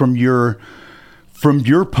seen this from your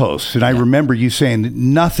posts, and I remember you saying that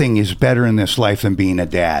nothing is better in this life than being a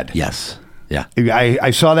dad. Yes. Yeah.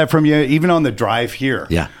 I saw that from you, even on the drive here.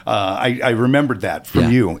 Yeah. I remembered that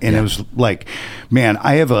from you. And it was like, man,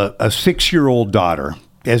 I have a 6-year-old daughter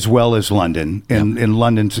as well as London. And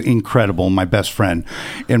London's incredible, my best friend.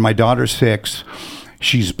 And my daughter's 6.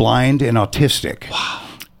 She's blind and autistic. Wow.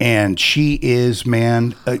 And she is,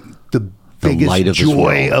 man, the biggest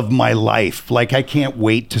joy of my life. Like, I can't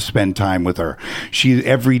wait to spend time with her. She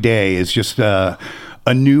every day is just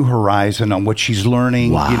a new horizon on what she's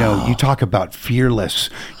learning. Wow. You know, you talk about fearless.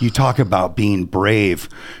 You talk about being brave.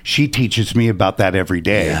 She teaches me about that every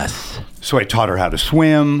day. Yes. So I taught her how to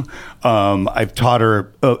swim. I've taught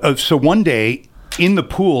her. So one day in the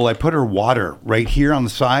pool, I put her water right here on the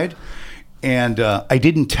side, and I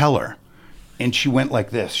didn't tell her. And she went like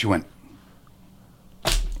this. She went.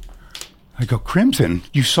 I go, Crimson,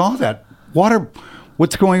 you saw that water.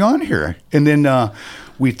 What's going on here? And then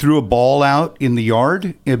we threw a ball out in the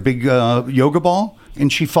yard, a big yoga ball,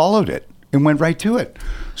 and she followed it and went right to it.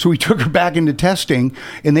 So we took her back into testing,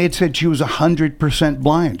 and they had said she was 100%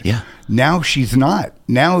 blind. Yeah. Now she's not.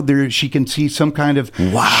 Now she can see some kind of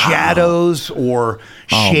shadows or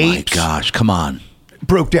shapes. Oh my gosh, come on.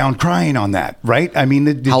 Broke down crying on that, right? I mean,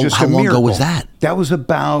 it's just how a long miracle. ago was that? That was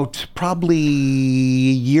about probably a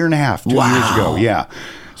year and a half, 2 Wow. years ago. Yeah.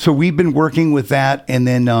 So we've been working with that, and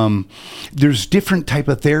then there's different type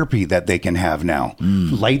of therapy that they can have now.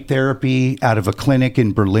 Light therapy out of a clinic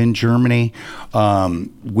in Berlin, Germany,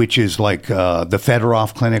 which is like the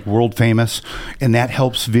Fedorov Clinic, world famous, and that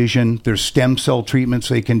helps vision. There's stem cell treatments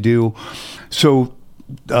they can do. So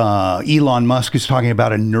Elon Musk is talking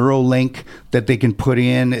about a Neuralink that they can put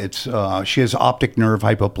in. It's she has optic nerve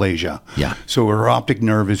hypoplasia. Yeah. So her optic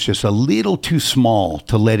nerve is just a little too small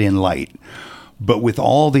to let in light. But with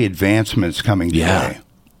all the advancements coming today,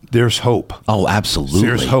 there's hope. Oh, absolutely.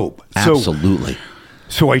 There's hope. Absolutely.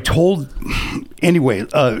 So I told, anyway,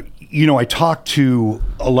 I talked to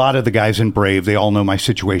a lot of the guys in Brave. They all know my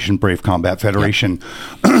situation, Brave Combat Federation.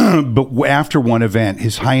 But after one event,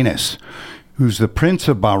 His Highness, who's the Prince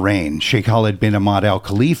of Bahrain, Sheikh Khalid bin Ahmad Al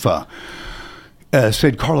Khalifa,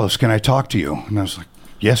 said, Carlos, can I talk to you? And I was like,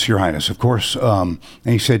 yes, Your Highness, of course. And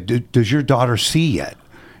he said, does your daughter see yet?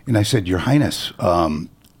 And I said, Your Highness,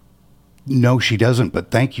 no, she doesn't. But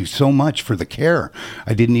thank you so much for the care.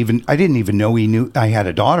 I didn't even know he knew I had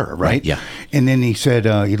a daughter, right? Yeah. And then he said,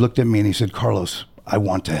 he looked at me and he said, Carlos, I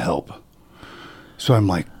want to help. So I'm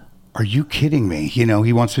like, are you kidding me? You know,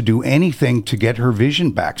 he wants to do anything to get her vision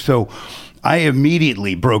back. So I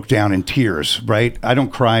immediately broke down in tears, right? I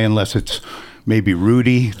don't cry unless it's maybe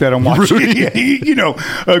Rudy that I'm watching, you know,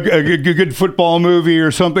 a good football movie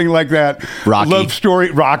or something like that. Rocky. Love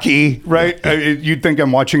story, Rocky, right? Yeah. You'd think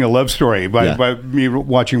I'm watching a love story by me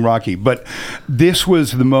watching Rocky. But this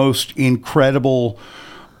was the most incredible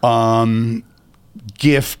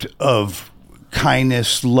gift of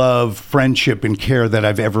kindness, love, friendship, and care that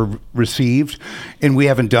I've ever received. And we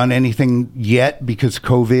haven't done anything yet because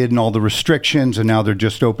COVID and all the restrictions, and now they're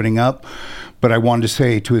just opening up. But I wanted to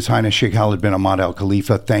say to His Highness Sheikh Khalid bin Ahmad Al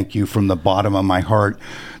Khalifa, thank you from the bottom of my heart.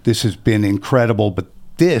 This has been incredible. But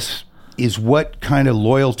this is what kind of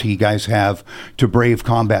loyalty you guys have to Brave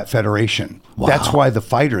Combat Federation. Wow. That's why the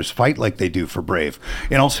fighters fight like they do for Brave.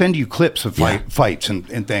 And I'll send you clips of fights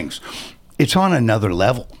and things. It's on another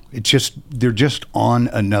level. They're just on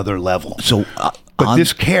another level. So, but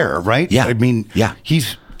this care, right? Yeah. I mean, yeah.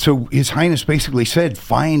 So His Highness basically said,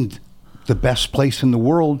 find the best place in the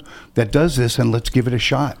world that does this and let's give it a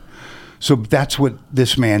shot. So that's what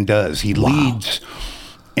this man does. He leads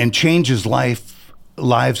and changes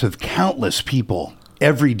lives of countless people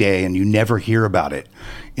every day, and you never hear about it.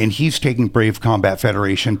 And he's taking Brave Combat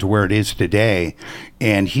Federation to where it is today,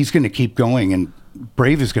 and he's going to keep going, and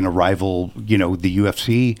Brave is going to rival, the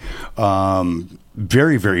UFC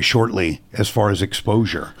very, very shortly as far as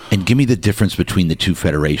exposure. And give me the difference between the two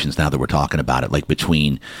federations now that we're talking about it, like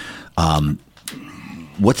between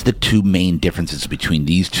what's the two main differences between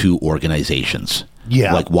these two organizations?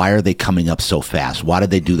 Yeah. Like, why are they coming up so fast? Why did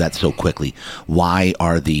they do that so quickly? Why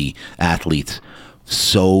are the athletes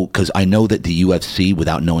so, because I know that the UFC,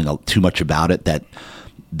 without knowing too much about it, that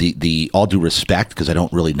the all due respect, because I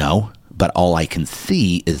don't really know, but all I can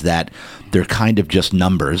see is that they're kind of just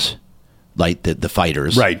numbers, like the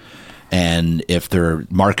fighters. Right. And if they're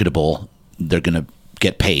marketable, they're going to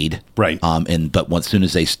get paid. Right. But as soon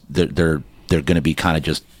as they're going to be kind of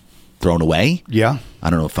just thrown away. Yeah. I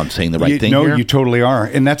don't know if I'm saying the right thing No, here. you totally are.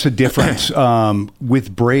 And that's a difference.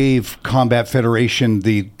 With Brave Combat Federation,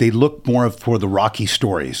 they look more for the Rocky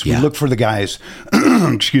stories. Yeah. We look for the guys,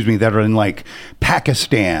 excuse me, that are in like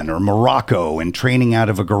Pakistan or Morocco and training out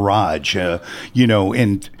of a garage,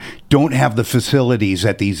 and don't have the facilities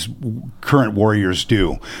that these current warriors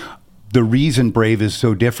do. The reason Brave is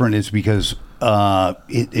so different is because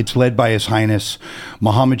it's led by His Highness.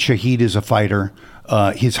 Muhammad Shahid is a fighter.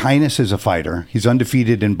 His Highness is a fighter. He's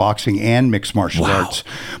undefeated in boxing and mixed martial arts.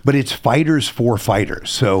 But it's fighters for fighters.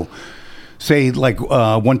 So say like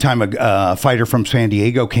one time a fighter from San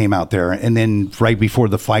Diego came out there, and then right before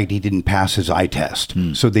the fight, he didn't pass his eye test.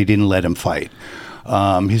 So they didn't let him fight.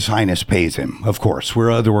 His Highness pays him, of course,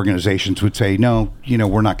 where other organizations would say, no,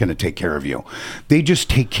 we're not going to take care of you. They just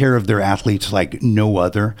take care of their athletes like no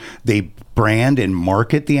other. They brand and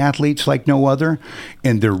market the athletes like no other.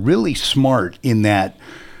 And they're really smart in that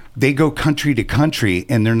they go country to country,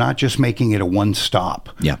 and they're not just making it a one stop.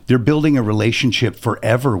 Yeah. They're building a relationship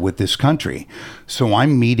forever with this country. So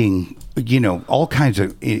I'm meeting, all kinds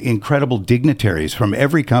of incredible dignitaries from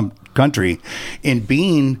every country, and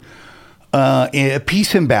being a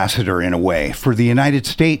peace ambassador in a way for the United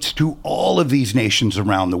States to all of these nations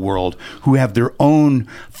around the world who have their own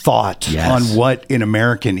thoughts on what an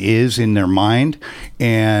American is in their mind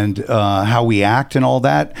and how we act and all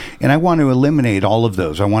that. And I want to eliminate all of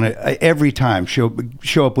those. I want to every time show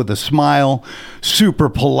up with a smile, super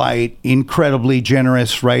polite, incredibly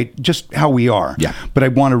generous, right? Just how we are. Yeah. But I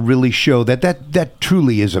want to really show that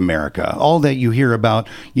truly is America. All that you hear about,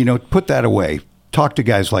 put that away. Talk to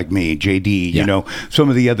guys like me, JD, some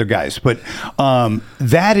of the other guys. But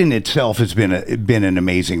that in itself has been an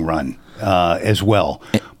amazing run as well.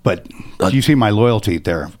 But you see my loyalty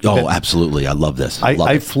there. Oh, absolutely. I love this.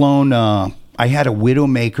 I've flown, I had a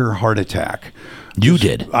Widowmaker heart attack. You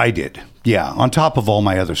did? I did. Yeah, on top of all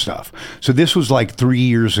my other stuff. So this was like 3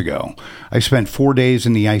 years ago. I spent 4 days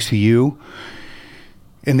in the ICU.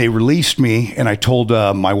 And they released me, and I told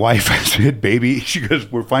my wife, I said, baby, she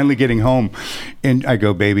goes, we're finally getting home. And I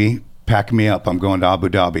go, baby, pack me up. I'm going to Abu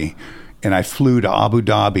Dhabi. And I flew to Abu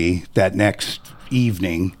Dhabi that next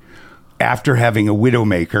evening after having a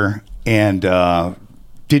Widowmaker, and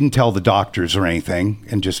didn't tell the doctors or anything,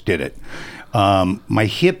 and just did it. My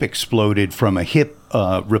hip exploded from a hip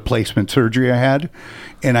replacement surgery I had,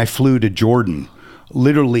 and I flew to Jordan.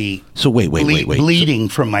 Literally, so wait, bleeding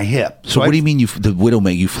from my hip. So what do you mean the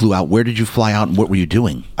Widowmaker? You flew out? Where did you fly out, and what were you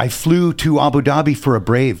doing? I flew to Abu Dhabi for a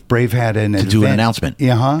Brave. Brave had an event. Do an announcement.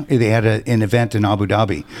 Yeah, they had an event in Abu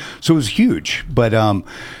Dhabi, so it was huge. But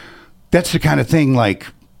that's the kind of thing like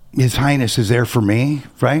His Highness is there for me,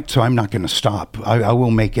 right? So I'm not going to stop. I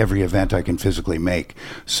will make every event I can physically make.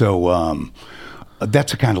 So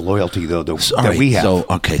that's the kind of loyalty though that we have.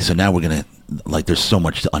 So now we're gonna. There's so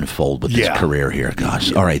much to unfold with this career here.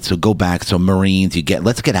 Gosh. All right. So go back. So Marines,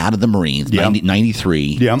 let's get out of the Marines.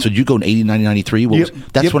 93. Yeah. So did you go in 89, 93?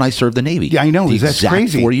 That's when I served the Navy. Yeah, I know. That's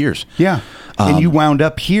crazy. 4 years. Yeah. And you wound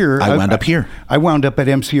up here. I wound up here. I wound up at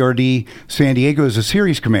MCRD San Diego as a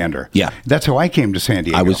series commander. Yeah. That's how I came to San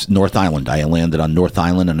Diego. I was North Island. I landed on North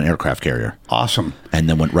Island on an aircraft carrier. Awesome. And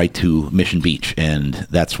then went right to Mission Beach. And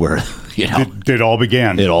that's where, It all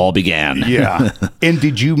began. It all began. Yeah. And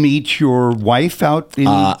did you meet your wife out here?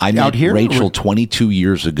 I met Rachel 22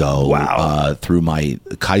 years ago. Wow. Through my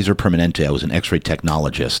Kaiser Permanente. I was an X-ray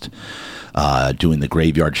technologist. Doing the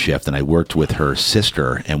graveyard shift, and I worked with her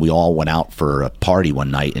sister, and we all went out for a party one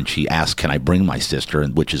night, and she asked, can I bring my sister,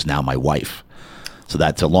 which is now my wife? So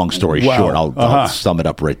that's a long story short. I'll sum it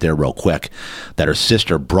up right there real quick, that her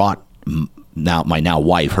sister brought my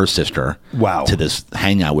wife, her sister, to this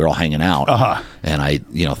hangout. We were all hanging out, and I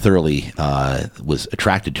thoroughly was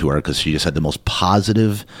attracted to her because she just had the most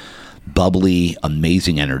positive, bubbly,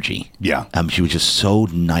 amazing energy. Yeah. She was just so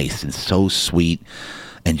nice and so sweet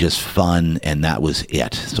and just fun, and that was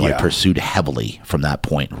it. So I pursued heavily from that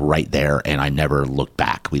point right there, and I never looked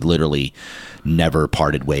back. We literally never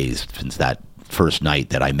parted ways since that first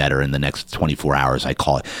night that I met her. In the next 24 hours, I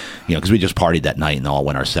call it, because we just partied that night and all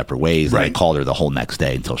went our separate ways. Right. And I called her the whole next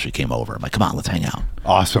day until she came over. I'm like, come on, let's hang out.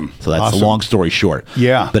 Awesome. So that's the long story short.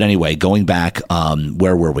 Yeah. But anyway, going back,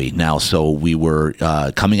 where were we now? So we were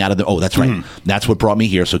coming out of the. Oh, that's right. That's what brought me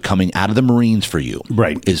here. So coming out of the Marines for you,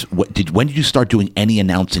 right? When did you start doing any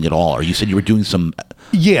announcing at all? Or you said you were doing some.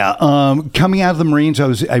 Yeah, coming out of the Marines,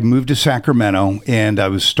 I moved to Sacramento, and I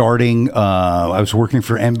was starting. I was working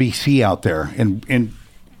for NBC out there, and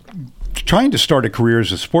trying to start a career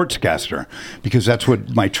as a sportscaster because that's what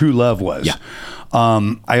my true love was. Yeah.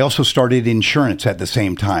 I also started insurance at the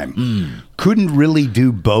same time. Couldn't really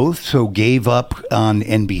do both, so gave up on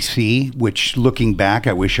NBC, which looking back,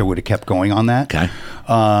 I wish I would have kept going on that. Okay.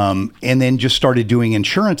 And then just started doing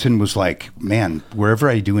insurance and was like, man, wherever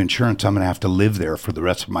I do insurance, I'm going to have to live there for the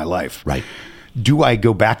rest of my life. Right. Do I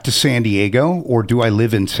go back to San Diego or do I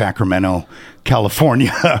live in Sacramento,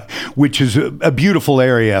 California, which is a beautiful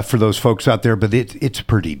area for those folks out there, but it's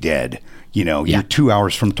pretty dead. You're 2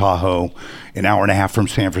 hours from Tahoe, an hour and a half from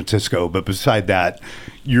San Francisco. But beside that,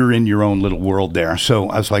 you're in your own little world there. So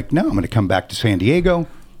I was like, no, I'm going to come back to San Diego,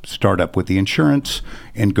 start up with the insurance,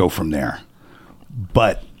 and go from there.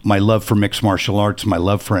 But my love for mixed martial arts, my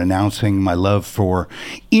love for announcing, my love for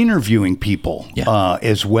interviewing people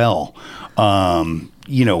as well.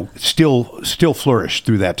 still flourished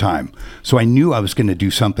through that time. So I knew I was going to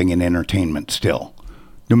do something in entertainment still,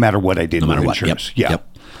 no matter what I did with insurance. Yep.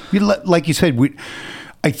 Like you said,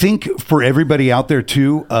 I think for everybody out there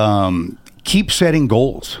too, keep setting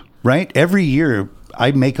goals, right? Every year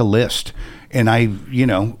I make a list and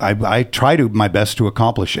I try my best to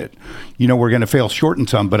accomplish it. We're going to fail short in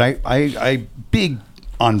some, but I big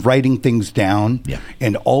on writing things down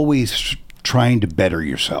and always trying to better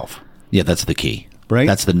yourself. Yeah, that's the key. Right?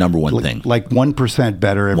 That's the number one thing. Like 1%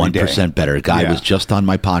 better every day. 1% better. A guy was just on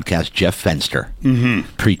my podcast, Jeff Fenster.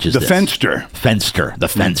 Preaches the Fenster. The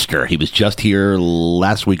Fenster. He was just here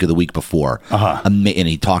last week or the week before. And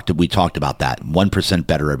we talked about that. 1%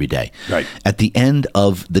 better every day. Right. At the end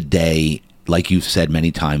of the day, like you've said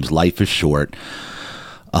many times, life is short.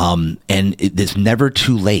 And it's never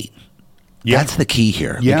too late. Yeah. That's the key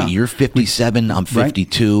here. Yeah. You're 57. I'm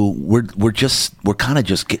 52. Right. We're kind of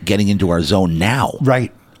just getting into our zone now.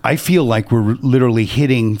 Right. I feel like we're literally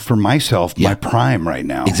hitting for myself my prime right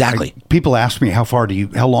now. Exactly. People ask me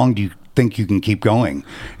how long do you think you can keep going?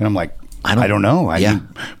 And I'm like, I don't know. I mean,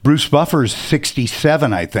 Bruce Buffer's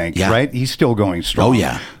 67, I think. Yeah. Right. He's still going strong. Oh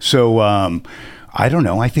yeah. So I don't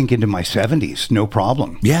know. I think into my 70s, no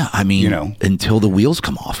problem. Yeah. I mean, until the wheels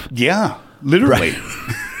come off. Yeah. Literally.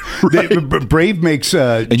 Right. Brave makes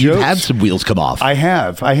and jokes. You've had some wheels come off. I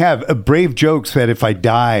have. Brave jokes that if I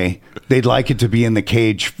die, they'd like it to be in the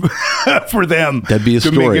cage for them. That'd be a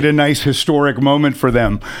story. To make it a nice historic moment for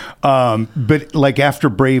them. But like after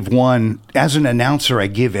Brave won, as an announcer, I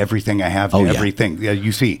give everything I have to everything.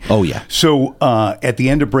 You see. Oh, yeah. So at the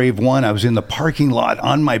end of Brave won, I was in the parking lot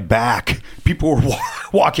on my back. People were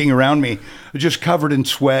walking around me, just covered in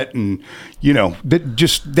sweat. And,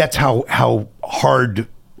 that's how hard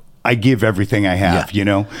I give everything I have,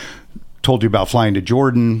 Told you about flying to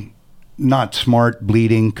Jordan, not smart,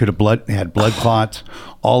 bleeding, had blood clots,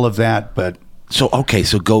 all of that. But so go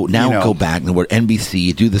back and we're NBC,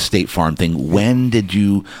 you do the State Farm thing. When did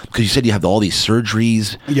you, because you said you have all these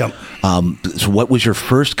surgeries. Yep. So what was your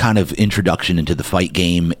first kind of introduction into the fight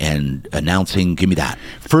game and announcing? Give me that.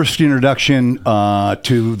 First introduction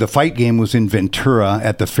to the fight game was in Ventura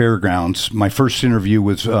at the fairgrounds. My first interview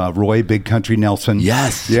was Roy Big Country Nelson.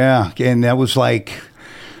 Yes. Yeah. And that was like,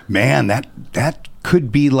 man, that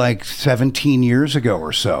could be like 17 years ago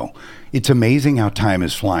or so. It's amazing how time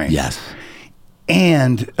is flying. Yes.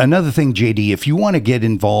 And another thing, JD, if you want to get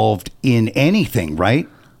involved in anything, right?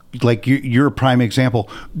 Like you're a prime example,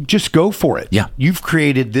 just go for it. Yeah. You've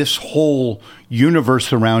created this whole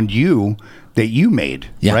universe around you that you made,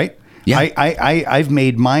 right? Yeah. I've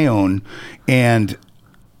made my own, and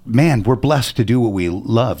man, we're blessed to do what we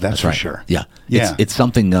love. That's for right. sure. Yeah. Yeah. It's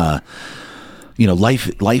something, life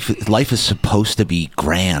is supposed to be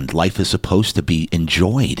grand. Life is supposed to be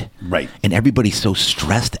enjoyed. Right. And everybody's so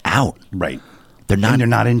stressed out. Right. They're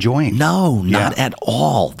not enjoying. No, not at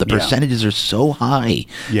all. The percentages are so high.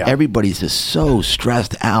 Yeah. Everybody's just so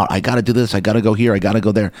stressed out. I got to do this. I got to go here. I got to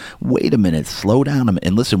go there. Wait a minute. Slow down.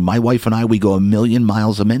 And listen, my wife and I, we go 1,000,000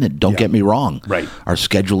 miles a minute. Don't get me wrong. Right. Our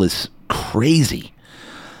schedule is crazy.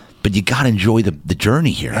 But you got to enjoy the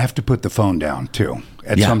journey here. I have to put the phone down, too,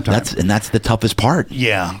 at some time. That's the toughest part.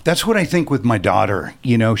 Yeah. That's what I think with my daughter.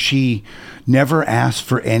 She never asked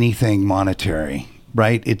for anything monetary.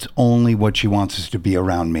 Right? It's only what she wants is to be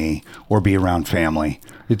around me or be around family.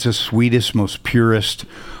 It's the sweetest, most purest,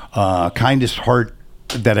 kindest heart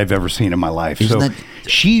that I've ever seen in my life.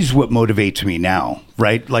 She's what motivates me now,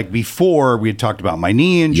 right? Like before, we had talked about my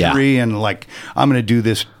knee injury and like, I'm going to do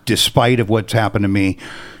this despite of what's happened to me.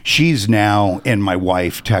 She's now, and my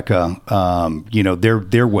wife, Tekka,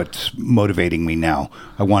 they're what's motivating me now.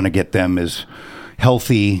 I want to get them as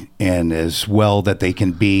healthy and as well that they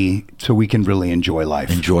can be so we can really enjoy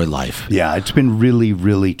life. Yeah, it's been really,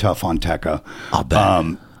 really tough on Tekka. I'll bet.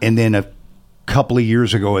 And then a couple of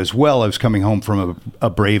years ago as well, I was coming home from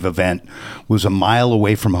a Brave event, was a mile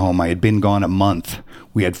away from home. I had been gone a month.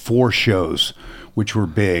 We had 4 shows, which were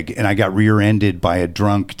big, and I got rear-ended by a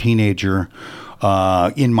drunk teenager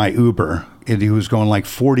in my Uber, and he was going like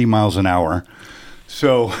 40 miles an hour.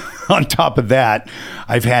 So on top of that,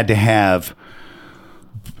 I've had to have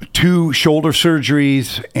 2 shoulder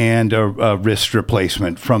surgeries and a wrist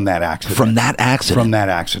replacement from that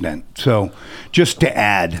accident. So just to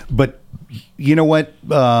add, but you know what?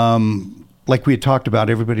 Like we had talked about,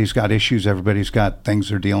 everybody's got issues. Everybody's got things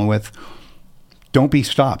they're dealing with. Don't be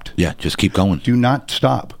stopped. Yeah, just keep going. Do not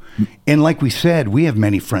stop. And like we said, we have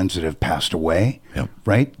many friends that have passed away,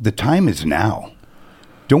 right? The time is now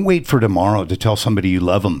Don't wait for tomorrow to tell somebody you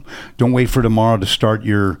love them. Don't wait for tomorrow to start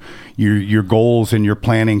your goals and your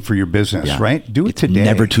planning for your business, right? Do it today. It's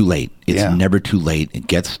never too late. It's never too late.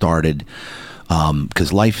 Get started,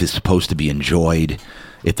 because life is supposed to be enjoyed.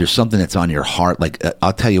 If there's something that's on your heart, like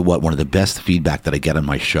I'll tell you what, one of the best feedback that I get on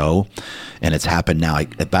my show, and it's happened now,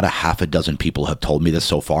 about a half a dozen people have told me this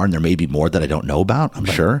so far, and there may be more that I don't know about, I'm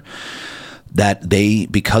sure, that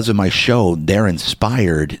because of my show, they're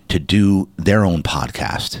inspired to do their own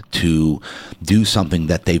podcast, to do something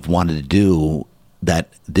that they've wanted to do, that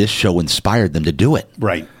this show inspired them to do it.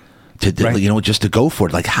 Right. Just to go for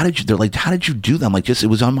it. Like, how did you do that? I'm like, it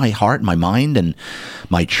was on my heart, my mind, and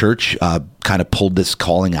my church kind of pulled this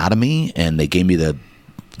calling out of me, and they gave me the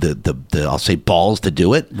I'll say balls to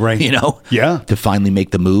do it. Right. To finally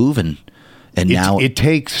make the move, and now it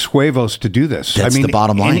takes huevos to do this. That's the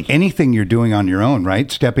bottom line. Anything you're doing on your own,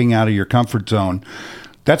 right? Stepping out of your comfort zone.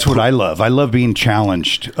 That's what I love. I love being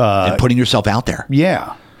challenged and putting yourself out there.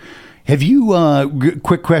 Yeah. Have you,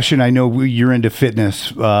 quick question, I know you're into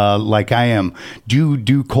fitness like I am. Do you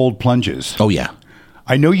do cold plunges? Oh, yeah.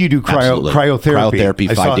 I know you do cryotherapy.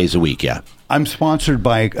 Cryotherapy 5 days a week, yeah. I'm sponsored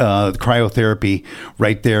by cryotherapy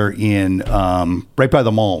right there in, right by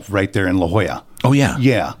the mall, right there in La Jolla. Oh, yeah.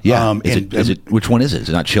 Yeah. Yeah. Which one is it? Is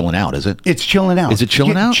it not Chilling Out, is it? It's Chilling Out. Is it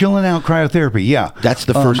Chilling Out? Chilling Out Cryotherapy, yeah. That's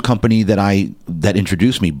the first company that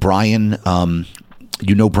introduced me. Brian,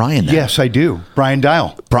 you know Brian then? Yes, I do. Brian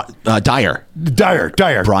Dyer. Dyer.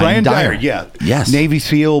 Brian Dyer, yeah. Yes. Navy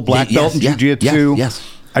SEAL, black belt in jiu-jitsu. Yes.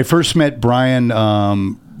 I first met Brian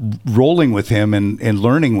rolling with him and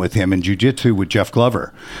learning with him in jiu-jitsu with Jeff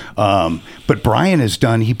Glover. But Brian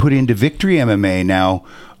he put into Victory MMA now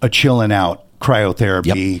a Chilling Out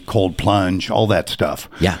cryotherapy, cold plunge, all that stuff.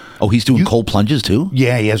 Yeah. Oh, he's doing cold plunges too?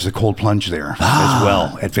 Yeah, he has the cold plunge there as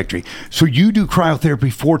well at Victory. So you do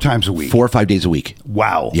cryotherapy 4 times a week? 4 or 5 days a week.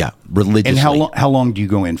 Wow. Yeah, religiously. And how long do you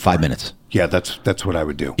go in for? 5 minutes. Yeah, that's what I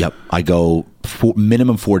would do. Yep. I go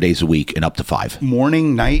minimum 4 days a week and up to 5.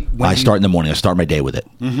 Morning, night? I start in the morning. I start my day with it.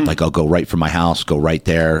 Mm-hmm. Like I'll go right from my house, go right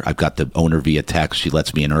there. I've got the owner via text. She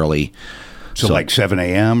lets me in early. So like 7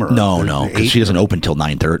 a.m. or no, because she doesn't open till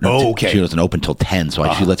 9:30. Oh, okay. She doesn't open till 10,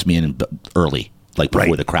 so she lets me in early, like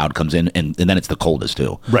before the crowd comes in, and then it's the coldest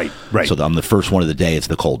too. Right. So I'm the first one of the day. It's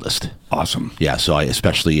the coldest. Awesome. Yeah. So I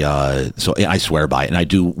especially I swear by it, and I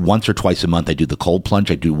do once or twice a month. I do the cold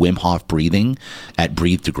plunge. I do Wim Hof breathing at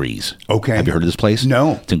Breathe Degrees. Okay. Have you heard of this place?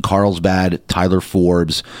 No. It's in Carlsbad. Tyler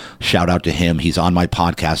Forbes. Shout out to him. He's on my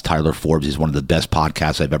podcast. Tyler Forbes. He's one of the best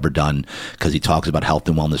podcasts I've ever done because he talks about health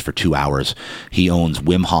and wellness for 2 hours. He owns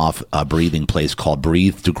Wim Hof breathing place called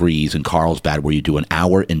Breathe Degrees in Carlsbad, where you do an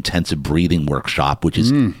hour intensive breathing workshop, which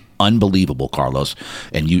is unbelievable, Carlos.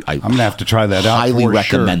 And I'm going to have to try that out. Highly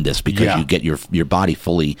recommend this because you get your body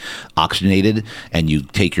fully oxygenated, and you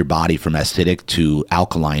take your body from acidic to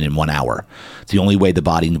alkaline in 1 hour. It's the only way the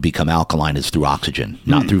body can become alkaline is through oxygen,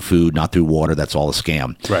 not through food, not through water. That's all a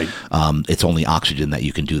scam. Right. It's only oxygen that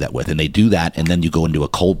you can do that with. And they do that, and then you go into a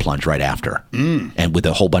cold plunge right after, and with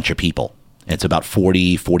a whole bunch of people. It's about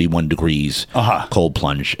 40, 41 degrees cold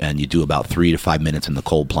plunge, and you do about 3 to 5 minutes in the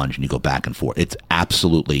cold plunge, and you go back and forth. It's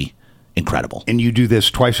absolutely incredible. And you do this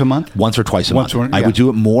twice a month? Once or twice a month. I would do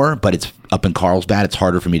it more, but it's up in Carlsbad. It's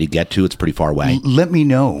harder for me to get to. It's pretty far away. Let me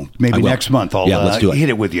know. Maybe next month I'll let's do it. Hit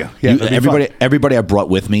it with you. Yeah, everybody I brought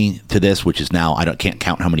with me to this, which is now can't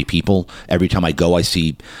count how many people. Every time I go, I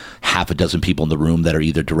see half a dozen people in the room that are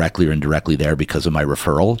either directly or indirectly there because of my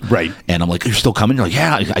referral. Right. And I'm like, you're still coming? You're like,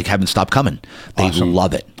 yeah, I haven't stopped coming. They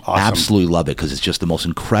love it. Awesome. Absolutely love it because it's just the most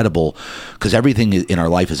incredible, because everything in our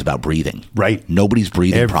life is about breathing. Right. Nobody's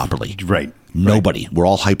breathing properly. Right. Nobody. We're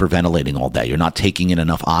all hyperventilating all day. You're not taking in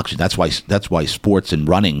enough oxygen. That's why sports and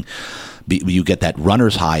running, you get that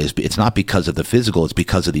runner's high. It's not because of the physical. It's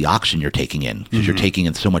because of the oxygen you're taking in. Because you're taking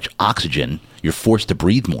in so much oxygen, you're forced to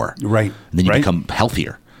breathe more. Right. And then you become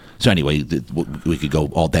healthier. So anyway, we could go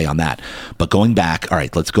all day on that. But going back, all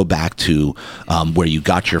right, let's go back to where you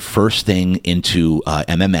got your first thing into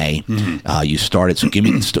MMA. You started, so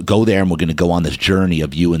go there, and we're going to go on this journey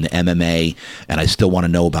of you in the MMA. And I still want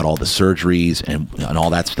to know about all the surgeries and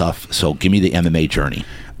all that stuff. So give me the MMA journey.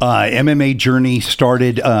 MMA journey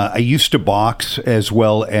started, I used to box as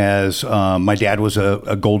well as my dad was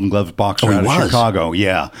a Golden Gloves boxer out of Chicago.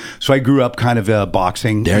 Yeah. So I grew up kind of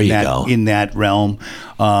boxing in that realm.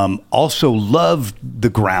 Also loved the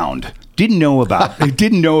ground. Didn't know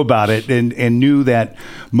about it and knew that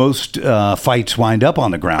most fights wind up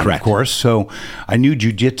on the ground, Correct. Of course. So I knew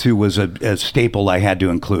jiu-jitsu was a staple I had to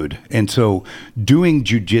include. And so doing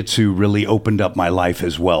jiu-jitsu really opened up my life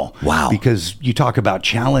as well. Wow. Because you talk about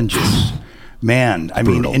challenges. Man, I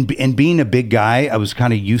mean, Brutal. and being a big guy, I was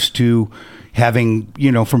kind of used to having,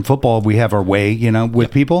 from football, we have our way,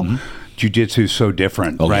 with people. Jiu-jitsu is so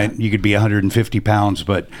different, right? Yeah. You could be 150 pounds,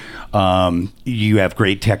 but you have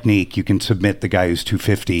great technique. You can submit the guy who's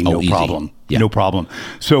 250, no easy. problem. Yeah. No problem.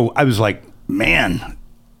 So I was like, man,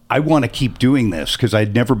 I want to keep doing this because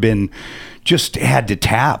I'd never been, just had to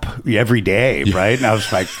tap every day, right? And I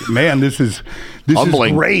was like, man, this is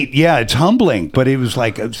Humbling. great. Yeah, it's humbling, but it was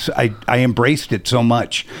like I embraced it so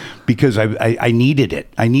much because I needed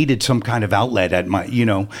it. I needed some kind of outlet at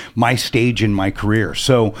my stage in my career.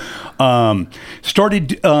 So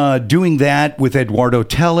started doing that with Eduardo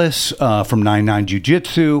Telles from 99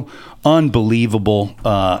 Jiu-Jitsu. Unbelievable.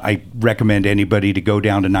 I recommend anybody to go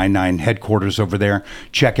down to 99 headquarters over there.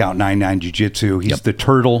 Check out 99 Jiu-Jitsu. He's the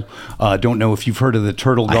turtle. Don't know if you've heard of the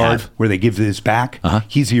turtle guard where they give his back.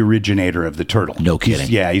 He's the originator of the turtle. No kidding.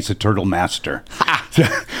 He's a turtle master.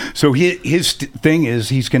 So his thing is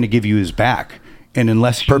he's going to give you his back. And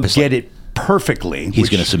unless you get it perfectly, he's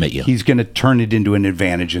going to submit you. He's going to turn it into an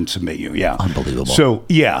advantage and submit you. Yeah. Unbelievable. So,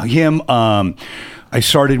 him. I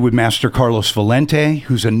started with Master Carlos Valente,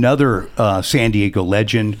 who's another San Diego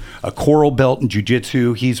legend, a coral belt in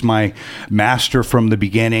jiu-jitsu. He's my master from the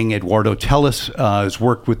beginning. Eduardo Telles has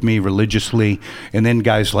worked with me religiously. And then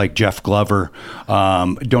guys like Jeff Glover.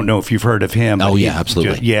 Don't know if you've heard of him. Oh, yeah,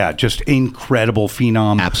 absolutely. Just incredible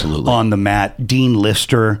phenom. Absolutely. On the mat. Dean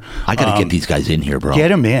Lister. I got to get these guys in here, bro. Get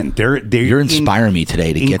them in. You're inspiring me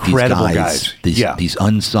today to get these guys. These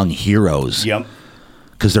unsung heroes. Yep.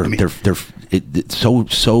 Because it's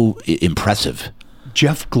so impressive.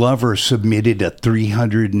 Jeff Glover submitted a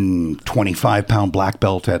 325-pound black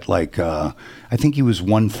belt at I think he was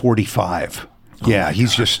 145.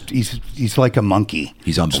 He's like a monkey.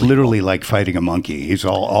 He's unbelievable. It's literally like fighting a monkey. He's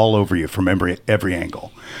all over you from every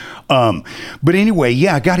angle. But anyway,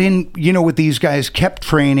 I got in, with these guys, kept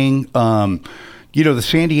training. The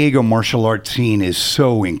San Diego martial arts scene is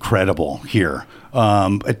so incredible here.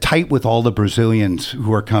 Tight with all the Brazilians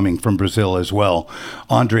who are coming from Brazil as well.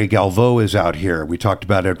 Andre Galvão is out here. We talked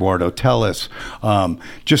about Eduardo Telles.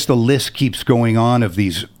 Just the list keeps going on of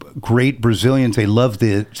these great Brazilians. They love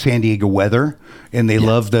the San Diego weather and they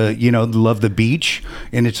love the beach,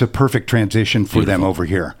 and it's a perfect transition for them over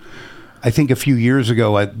here. I think a few years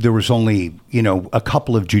ago, there was only, a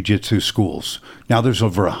couple of jiu-jitsu schools. Now there's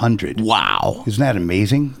over 100. Wow. Isn't that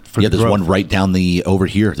amazing? There's one right down over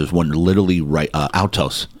here. There's one literally right,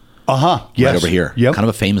 Altos. Yes. Right over here. Yep. Kind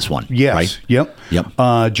of a famous one. Yes. Right? Yep.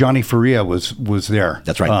 Yep. Johnny Faria was there.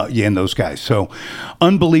 That's right. And those guys. So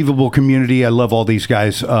unbelievable community. I love all these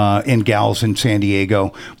guys and gals in San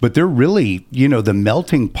Diego, but they're really, the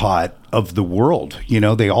melting pot of the world. A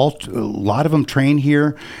lot of them train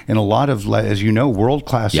here, and a lot of, as you know,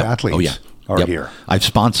 world-class athletes are here. I've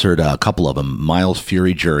sponsored a couple of them. Miles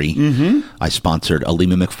Fury Jury. I sponsored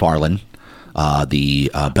Alima McFarlane,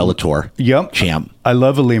 the Bellator champ. I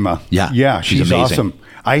love Alima. Yeah. She's amazing. awesome.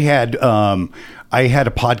 I had a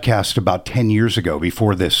podcast about 10 years ago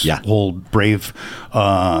before this whole brave,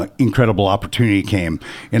 incredible opportunity came,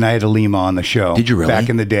 and I had Alima on the show. Did you really? Back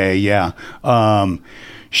in the day, yeah.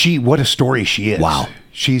 What a story she is. Wow.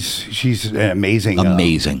 She's amazing.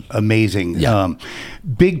 Amazing. Yeah.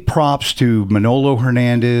 Big props to Manolo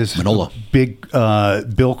Hernandez. Big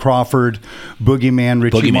Bill Crawford, Boogeyman,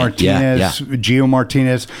 Richie Martinez, Gio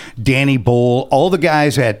Martinez, Danny Bowl, all the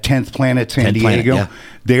guys at 10th Planet San Diego.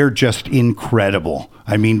 They're just incredible.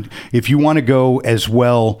 I mean, if you want to go as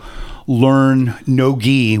well, learn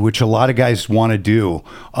no-gi, which a lot of guys want to do.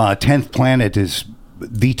 10th Planet is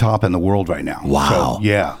the top in the world right now. Wow.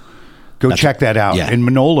 So, go check that out. Yeah. And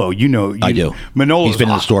Manolo, I do. Manolo, he's been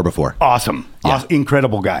in the store before. Awesome.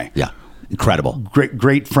 Incredible guy. Yeah. Incredible.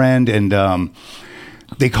 Great friend. And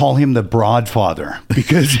they call him the Broadfather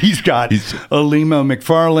because he's got Alima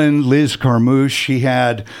McFarlane, Liz Carmouche. He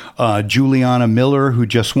had Juliana Miller, who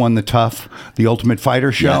just won the Ultimate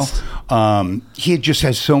Fighter show. Yes. He just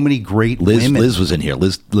has so many great women. Liz was in here.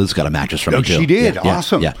 Liz got a mattress from me too. She did.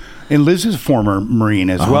 Awesome. Yeah. And Liz is a former Marine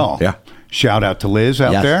as well. Yeah. Shout out to Liz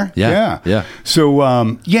out there. Yeah. So,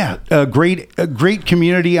 a great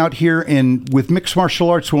community out here. And with mixed martial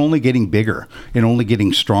arts, we're only getting bigger and only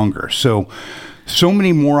getting stronger. So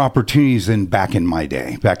many more opportunities than back in my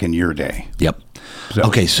day, back in your day. Yep.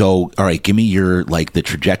 Okay, so, all right, give me your, the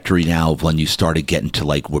trajectory now of when you started getting to,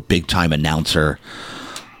 a big-time announcer.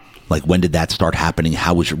 When did that start happening?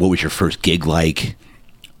 What was your first gig like?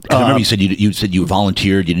 I remember you said you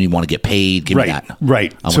volunteered. You didn't even want to get paid. Give me that.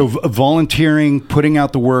 Right. So volunteering, putting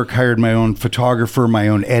out the work, hired my own photographer, my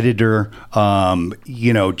own editor.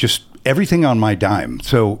 Just everything on my dime.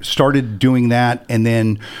 So started doing that, and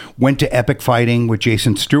then went to Epic Fighting with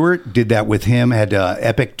Jason Stewart. Did that with him. Had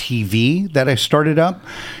Epic TV that I started up.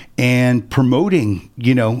 And promoting,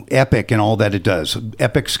 Epic and all that it does.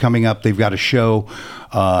 Epic's coming up. They've got a show.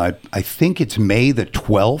 I think it's May the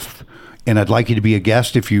 12th. And I'd like you to be a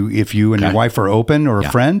guest if you and your wife are open, or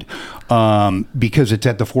a friend, because it's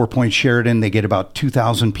at the 4 Point Sheraton. They get about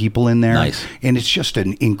 2,000 people in there. Nice. And it's just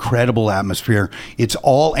an incredible atmosphere. It's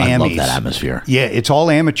all Amis. I love that atmosphere. Yeah, it's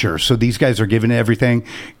all amateur. So these guys are giving it everything.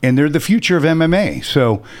 And they're the future of MMA.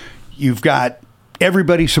 So you've got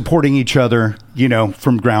everybody supporting each other,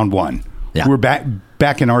 from ground one. Yeah. We're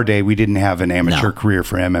back in our day, we didn't have an amateur career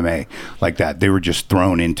for MMA like that. They were just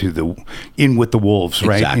thrown in with the wolves,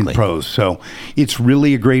 right? Exactly. In pros. So it's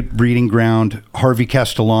really a great breeding ground. Harvey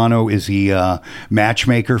Castellano is the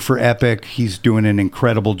matchmaker for Epic. He's doing an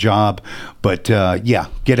incredible job. But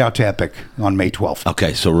get out to Epic on May 12th.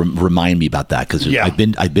 Okay, so remind me about that, because I've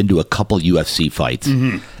been to a couple UFC fights,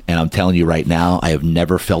 and I'm telling you right now, I have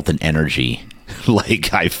never felt an energy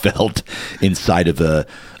like I felt inside of a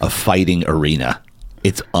fighting arena.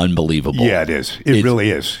 It's unbelievable. Yeah, it is. It really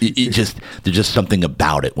is. There's just something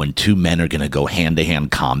about it when two men are going to go hand-to-hand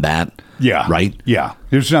combat. Yeah. Right? Yeah.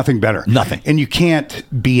 There's nothing better. Nothing. And you can't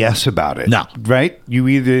BS about it. No. Right?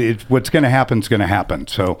 What's going to happen is going to happen.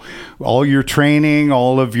 So all your training,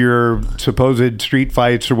 all of your supposed street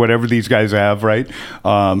fights or whatever these guys have, right,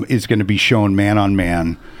 is going to be shown man on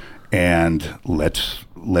man. And let's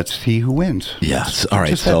see who wins. Yes. All right.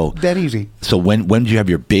 Just so that easy. So when did you have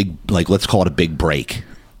your big, let's call it a big break?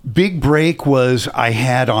 Big break was I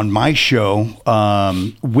had on my show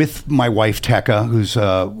with my wife Tekka, who's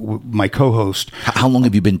my co-host. How long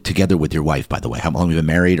have you been together with your wife, by the way? How long have you been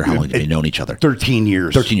married, or how long have you known each other? 13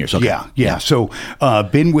 years. 13 years. Okay. Yeah. So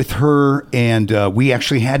been with her, and we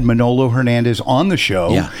actually had Manolo Hernandez on the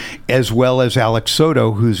show, as well as Alex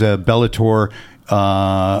Soto, who's a Bellator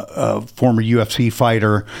a former UFC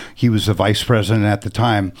fighter. He was the vice president at the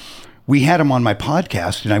time. We had him on my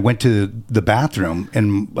podcast, and I went to the bathroom,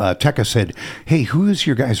 and Tekka said, "Hey, who's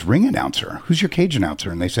your guys' ring announcer? Who's your cage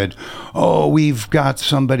announcer?" And they said, "Oh, we've got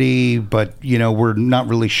somebody, but we're not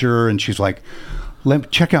really sure." And she's like,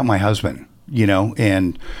 "Check out my husband."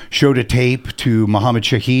 And showed a tape to Mohammed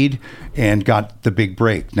Shahid and got the big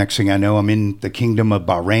break. Next thing I know, I'm in the Kingdom of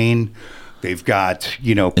Bahrain. They've got,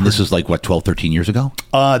 And this was like, what, 12, 13 years ago?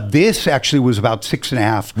 This actually was about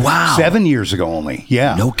 6.5. Wow. 7 years ago only.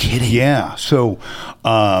 Yeah. No kidding. Yeah. So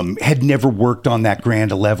had never worked on that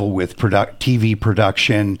grand a level with TV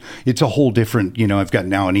production. It's a whole different, I've got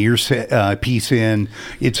now an piece in.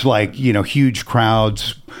 It's like, huge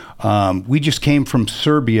crowds. We just came from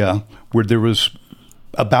Serbia, where there was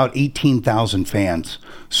about 18,000 fans,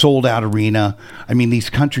 sold out arena. I mean, these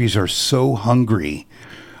countries are so hungry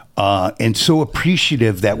and so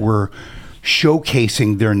appreciative that we're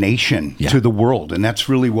showcasing their nation to the world. And that's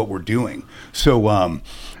really what we're doing. So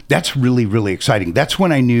that's really, really exciting. That's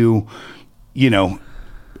when I knew,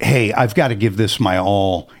 hey, I've got to give this my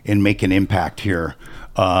all and make an impact here.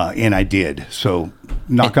 And I did. So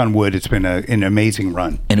knock on wood, it's been an amazing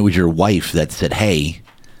run. And it was your wife that said, hey.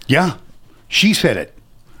 Yeah, she said it.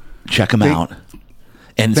 Check him out.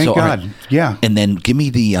 And thank so, God. Yeah. And then give me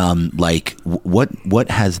the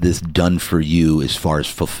what has this done for you as far as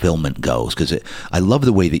fulfillment goes? Because I love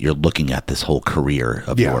the way that you're looking at this whole career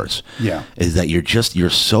of yours. Yeah. Is that you're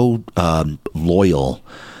so loyal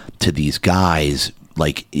to these guys.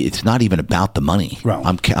 Like, it's not even about the money. Right.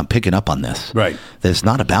 I'm picking up on this. Right. That it's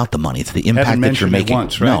not about the money. It's the impact that you're making.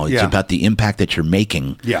 Once, right? No, it's about the impact that you're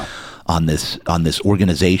making. Yeah. On this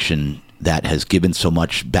organization that has given so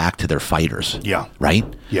much back to their fighters. Yeah. Right?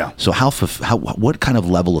 Yeah. So what kind of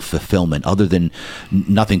level of fulfillment, other than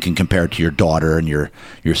nothing can compare to your daughter and your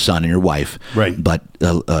son and your wife. Right. But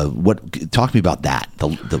talk to me about that,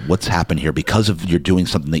 what's happened here because of you're doing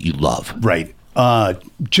something that you love. Right.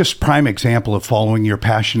 Just prime example of following your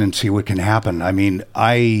passion and see what can happen. I mean,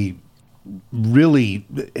 I really,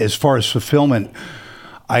 as far as fulfillment,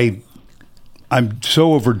 I'm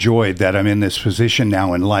so overjoyed that I'm in this position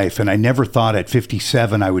now in life, and I never thought at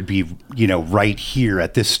 57 I would be, right here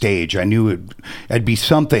at this stage. I knew I'd be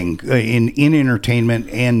something in entertainment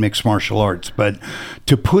and mixed martial arts, but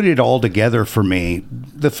to put it all together for me,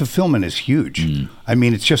 the fulfillment is huge. I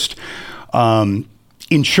mean, it's just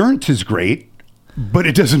insurance is great, but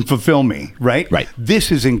it doesn't fulfill me, right? Right. This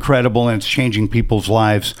is incredible, and it's changing people's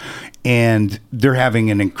lives, and they're having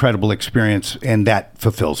an incredible experience, and that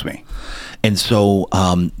fulfills me. And so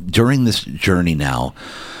during this journey now,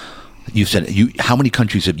 you said how many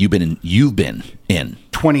countries have you been in? You've been in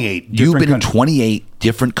 28. You've been in 28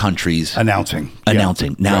 different countries announcing.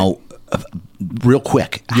 Now, real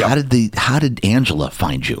quick, Yeah. how did Angela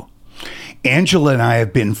find you? Angela and I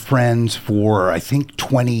have been friends for, I think,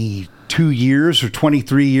 22 years or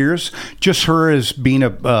 23 years. Just her as being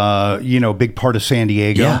a big part of San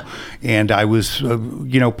Diego. Yeah. And I was,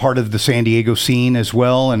 part of the San Diego scene as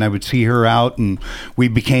well. And I would see her out and we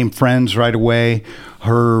became friends right away.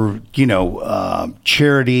 Her,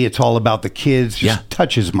 charity, it's all about the kids, just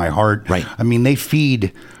touches my heart. Right. I mean, they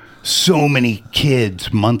feed so many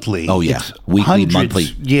kids monthly. Oh, yeah. It's Weekly, hundreds, monthly.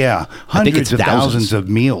 Yeah. Hundreds of thousands of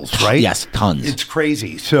meals, right? Yes, tons. It's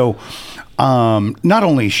crazy. So not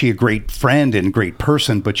only is she a great friend and great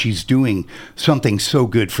person, but she's doing something so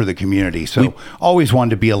good for the community. So always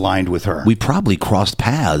wanted to be aligned with her. We probably crossed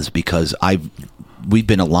paths because we've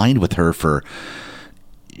been aligned with her for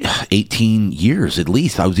 18 years at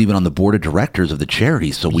least. I was even on the board of directors of the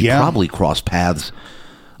charity. So we probably crossed paths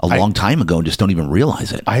a long time ago and just don't even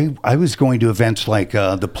realize it. I was going to events like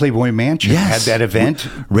the Playboy Mansion Yes. had that event.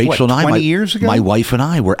 Rachel and I, 20 years ago? my wife and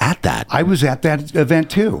I were at that. I was at that event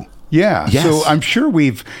too. Yeah. Yes. So I'm sure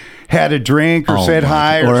we've had a drink or said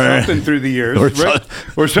hi or something through the years.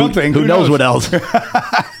 Or something. Who knows what else?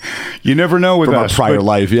 You never know with From us. our prior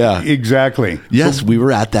life, yeah. Exactly. Yes, we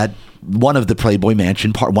were at that, one of the Playboy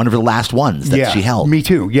Mansion one of the last ones that she held. Me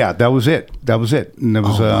too. Yeah, that was it. And it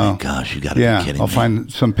was, oh my gosh, you got to be kidding me. I'll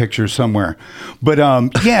find some pictures somewhere. But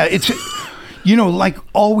it's, like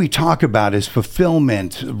all we talk about is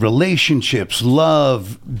fulfillment, relationships,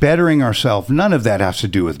 love, bettering ourselves. None of that has to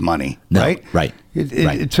do with money, right? Right.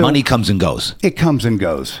 Right. Money comes and goes. It comes and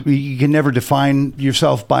goes. You can never define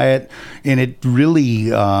yourself by it. And it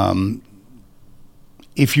really,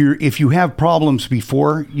 if you have problems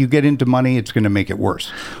before you get into money, it's going to make it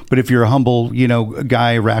worse. But if you're a humble,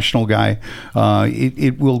 guy, rational guy,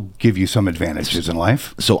 it will give you some advantages in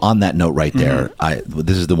life. So on that note right there,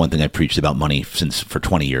 this is the one thing I preached about money for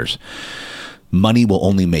 20 years. Money will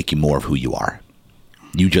only make you more of who you are.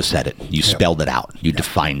 You just said it. You spelled it out. You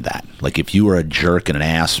defined that. Like if you were a jerk and an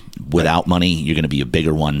ass without money, you're going to be a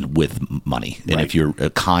bigger one with money. And if you're a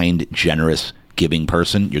kind, generous, giving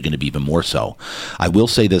person, you're going to be even more so. I will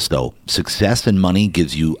say this though, success and money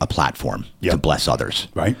gives you a platform to bless others.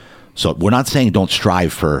 Right. So we're not saying don't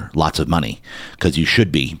strive for lots of money, because you should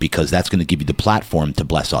be, because that's going to give you the platform to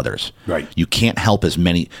bless others. Right. You can't help as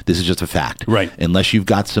many. This is just a fact. Right. Unless you've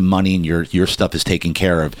got some money and your stuff is taken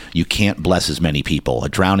care of, you can't bless as many people.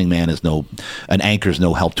 An anchor is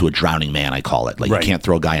no help to a drowning man, I call it. Like you can't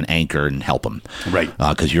throw a guy an anchor and help him. Right.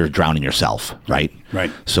 Because you're drowning yourself. Right. Right.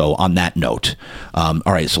 So on that note, all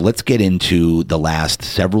right, so let's get into the last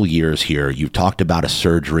several years here. You've talked about a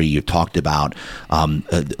surgery. You've talked about,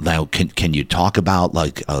 now can you talk about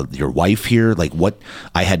like your wife here? Like what,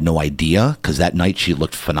 I had no idea, because that night she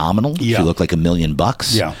looked phenomenal. Yeah. She looked like $1 million.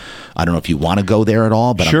 Yeah. I don't know if you want to go there at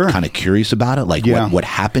all, but Sure. I'm kind of curious about it. Like what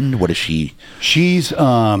happened? What is she? She's,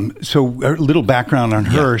 so a little background on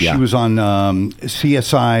her. Yeah. She was on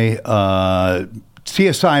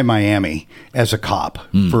CSI Miami as a cop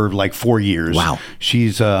for like 4 years. Wow.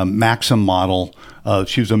 She's a Maxim model.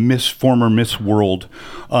 She was a former Miss World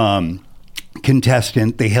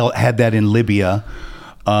contestant. They had that in Libya.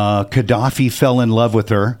 Gaddafi fell in love with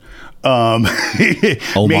her. Omar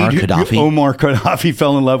Gaddafi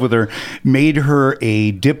fell in love with her, made her a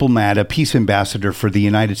diplomat, a peace ambassador for the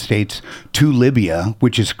United States to Libya,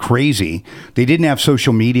 which is crazy. They didn't have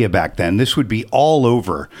social media back then. This would be all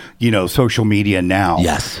over, social media now.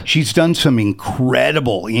 Yes. She's done some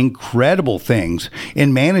incredible things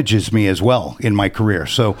and manages me as well in my career.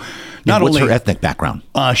 So What's her ethnic background?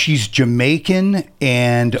 She's Jamaican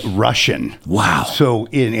and Russian. Wow. So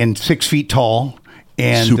and 6 feet tall.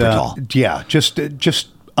 And super tall. Yeah, just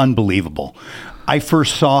unbelievable. I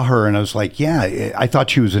first saw her and I was like, I thought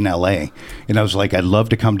she was in LA. And I was like, I'd love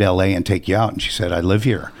to come to LA and take you out. And she said, I live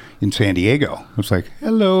here in San Diego. I was like,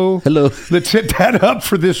 hello. Let's hit that up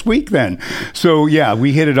for this week then. So yeah,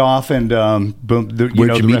 we hit it off and boom.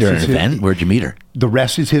 Where'd you meet her at an event? Where'd you meet her? The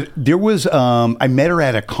rest is his. There was, I met her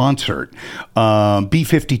at a concert,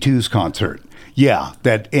 B-52's concert. Yeah,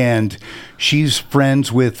 and she's friends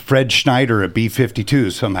with Fred Schneider at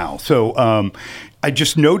B-52 somehow. So I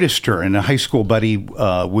just noticed her, and a high school buddy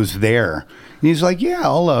was there, and he's like, "Yeah,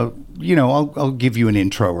 I'll give you an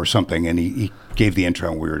intro or something." And he gave the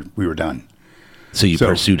intro, and we were done. So you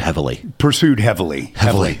pursued heavily. Pursued heavily.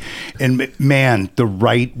 And man, the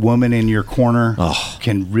right woman in your corner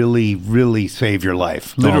can really, really save your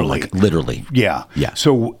life. Literally. Literally. Yeah. Yeah.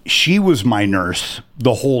 So she was my nurse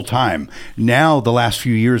the whole time. Now, the last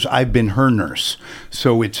few years, I've been her nurse.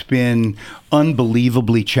 So it's been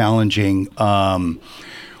unbelievably challenging.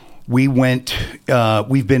 We've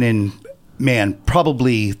been in Man,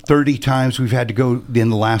 probably 30 times we've had to go in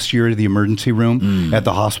the last year to the emergency room at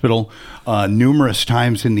the hospital, numerous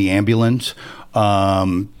times in the ambulance,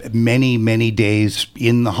 many days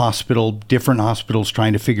in the hospital, different hospitals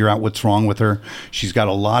trying to figure out what's wrong with her. She's got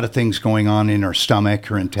a lot of things going on in her stomach,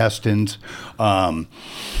 her intestines.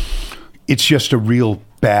 It's just a real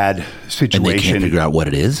bad situation. And they can't figure out what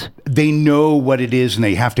it is? They know what it is, and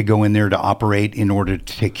they have to go in there to operate in order to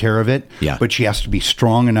take care of it. Yeah. But she has to be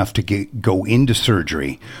strong enough to go into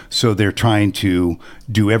surgery. So they're trying to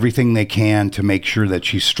do everything they can to make sure that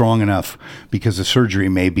she's strong enough, because the surgery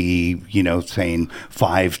may be, saying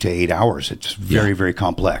 5 to 8 hours. It's very, very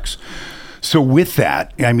complex. So with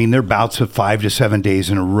that, I mean, there are bouts of 5 to 7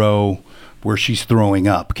 days in a row where she's throwing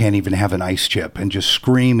up, can't even have an ice chip, and just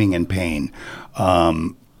screaming in pain.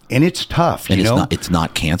 And it's tough, and it's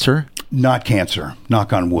not cancer? Not cancer,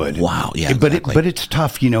 knock on wood. Wow, yeah, exactly. But it's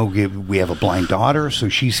tough, we have a blind daughter, so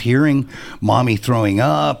she's hearing mommy throwing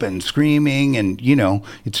up and screaming, and,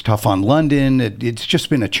 it's tough on London. It's just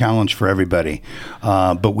been a challenge for everybody.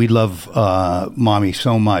 But we love mommy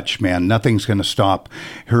so much, man. Nothing's going to stop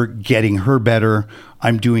her getting her better.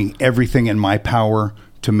 I'm doing everything in my power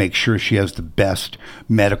to make sure she has the best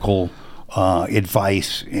medical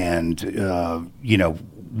advice, and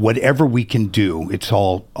whatever we can do, it's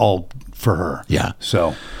all for her. Yeah.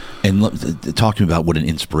 So, and talk to me about what an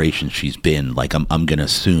inspiration she's been. Like, I'm going to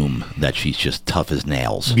assume that she's just tough as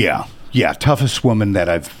nails. Yeah, toughest woman that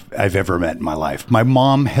I've ever met in my life. My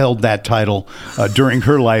mom held that title during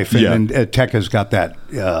her life, and Tekka's got that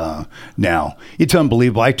now. It's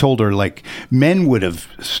unbelievable. I told her, like, men would have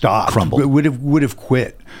stopped, crumbled, would have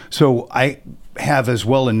quit. So I have as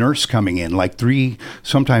well a nurse coming in, like 3,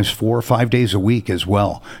 sometimes 4 or 5 days a week as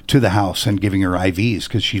well, to the house and giving her IVs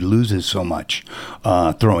because she loses so much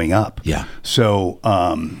throwing up. Yeah. So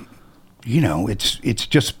it's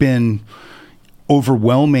just been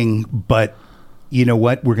overwhelming, but you know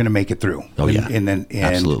what? We're going to make it through. Oh, yeah.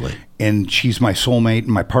 Absolutely. And she's my soulmate and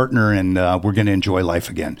my partner, and we're going to enjoy life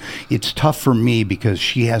again. It's tough for me because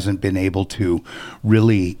she hasn't been able to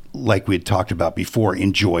really, like we had talked about before,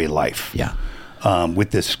 enjoy life. Yeah. With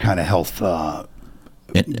this kind of health,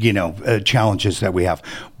 challenges that we have.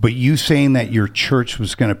 But you saying that your church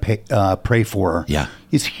was going to pray for her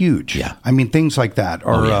is huge. Yeah. I mean, things like that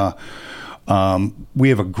are... we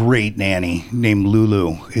have a great nanny named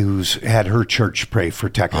Lulu who's had her church pray for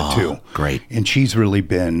Tekka too. Great. And she's really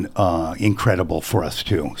been incredible for us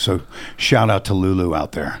too. So shout out to Lulu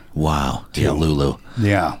out there. Wow. Too. Yeah, Lulu.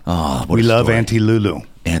 Yeah. Oh, we love Auntie Lulu.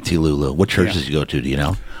 Auntie Lulu. What church does you go to? Do you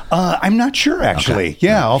know? I'm not sure, actually. Okay.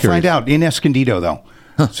 Yeah, I'll find out. In Escondido, though.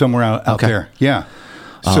 Somewhere out there. Yeah.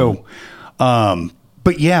 So,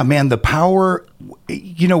 but yeah, man, the power,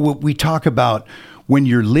 what we talk about, when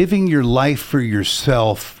you're living your life for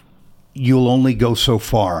yourself, you'll only go so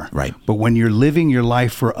far. Right. But when you're living your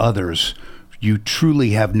life for others, you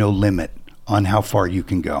truly have no limit on how far you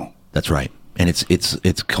can go. That's right. And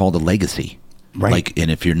it's called a legacy. Right. Like, and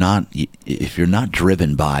if you're not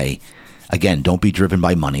driven by, again, don't be driven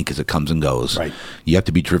by money because it comes and goes. Right. You have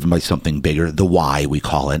to be driven by something bigger. The why, we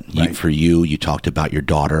call it. Right. For you talked about your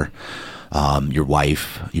daughter, your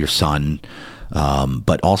wife, your son,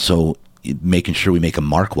 but also making sure we make a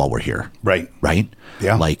mark while we're here. Right. Right?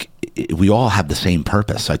 Yeah. Like, we all have the same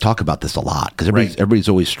purpose. I talk about this a lot because everybody's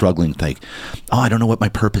always struggling to think, I don't know what my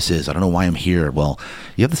purpose is. I don't know why I'm here. Well,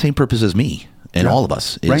 you have the same purpose as me and all of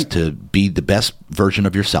us is to be the best version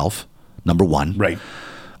of yourself, number one. Right.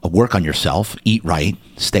 Work on yourself, eat right,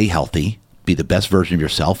 stay healthy, be the best version of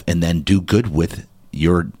yourself, and then do good with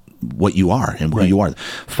what you are and who you are.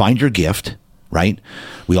 Find your gift, right?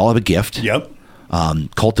 We all have a gift. Yep.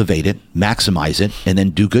 Cultivate it, maximize it, and then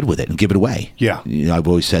do good with it and give it away. Yeah. I've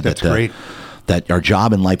always said that's great. That our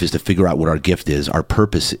job in life is to figure out what our gift is. Our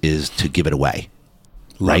purpose is to give it away.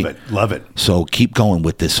 Love it. So keep going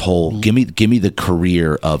with this whole, give me the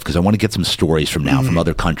career of, because I want to get some stories from now from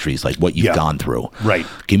other countries, like what you've gone through. Right.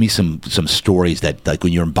 Give me some stories that, like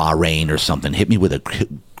when you're in Bahrain or something, hit me with a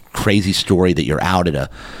crazy story that you're out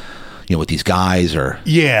at with these guys or.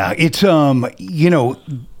 Yeah, it's,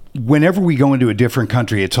 whenever we go into a different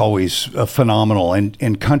country, it's always phenomenal,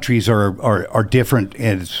 and countries are different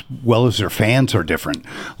as well as their fans are different.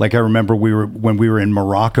 Like I remember when we were in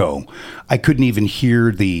Morocco, I couldn't even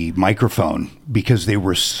hear the microphone because they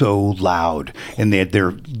were so loud, and they had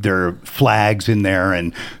their flags in there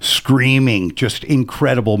and screaming, just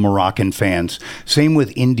incredible Moroccan fans. Same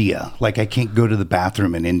with India. Like I can't go to the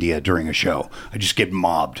bathroom in India during a show. I just get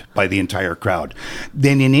mobbed by the entire crowd.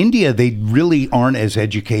 Then in India, they really aren't as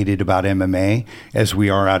educated about MMA as we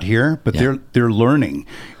are out here, but they're learning.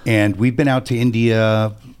 And we've been out to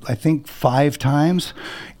India I think 5 times,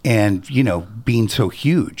 and being so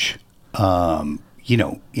huge.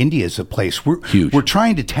 India is a place Huge. We're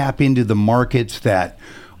trying to tap into the markets that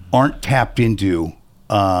aren't tapped into.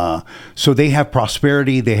 So they have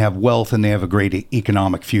prosperity, they have wealth, and they have a great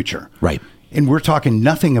economic future. Right. And we're talking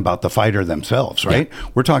nothing about the fighter themselves, right? Yeah.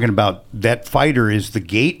 We're talking about that fighter is the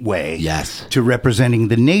gateway to representing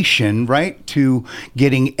the nation, right? To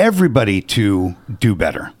getting everybody to do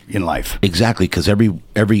better in life. Exactly, because every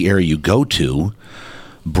area you go to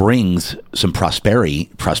brings some prosperity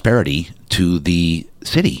to the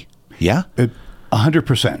city. Yeah?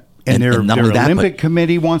 100%. And their Olympic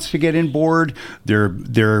committee wants to get in board. Their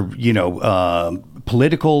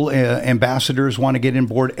political ambassadors want to get in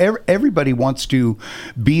board. Everybody wants to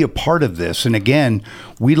be a part of this. And again,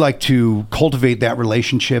 we like to cultivate that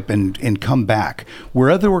relationship and come back.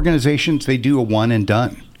 Where other organizations, they do a one and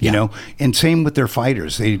done, and same with their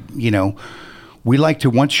fighters. We like to,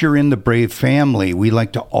 once you're in the Brave family, we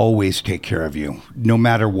like to always take care of you, no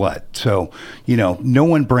matter what. So, no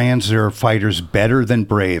one brands their fighters better than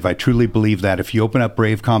Brave. I truly believe that. If you open up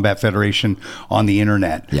Brave Combat Federation on the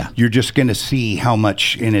internet, you're just going to see how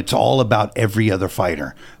much, and it's all about every other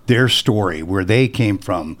fighter, their story, where they came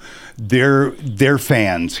from, their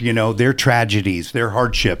fans, their tragedies, their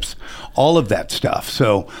hardships, all of that stuff.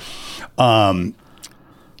 So,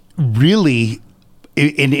 really,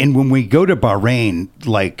 and when we go to Bahrain,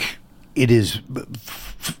 like, it is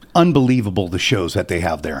unbelievable the shows that they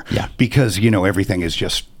have there. Yeah. Because, everything is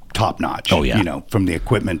just top notch. Oh, yeah. From the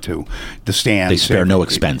equipment to the stands. They spare no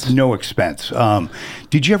expense. No expense.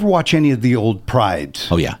 Did you ever watch any of the old Prides?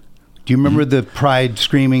 Oh, yeah. Do you remember the Pride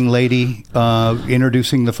screaming lady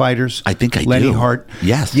introducing the fighters? I think I Lenny do. Hart.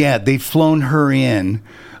 Yes. Yeah, they've flown her in.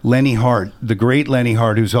 Lenny Hart, the great Lenny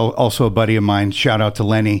Hart, who's also a buddy of mine. Shout out to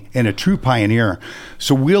Lenny, and a true pioneer.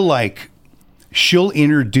 So she'll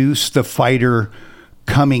introduce the fighter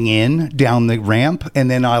coming in down the ramp, and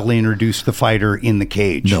then I'll introduce the fighter in the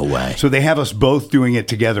cage. No way. So they have us both doing it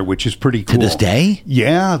together, which is pretty cool. To this day?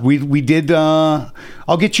 Yeah, we did. I'll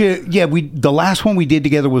get you. Yeah, the last one we did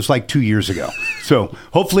together was like 2 years ago. So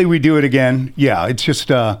hopefully we do it again. Yeah, it's just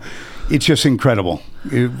incredible.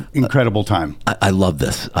 Incredible time. I love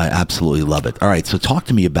this. I absolutely love it. All right, so talk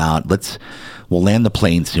to me about, we'll land the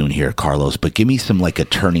plane soon here, Carlos, but give me some, like, a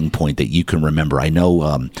turning point that you can remember. I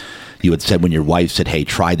know you had said when your wife said, hey,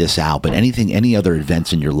 try this out, but any other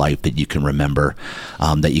events in your life that you can remember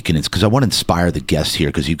that you can, because I want to inspire the guests here,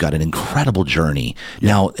 because you've got an incredible journey.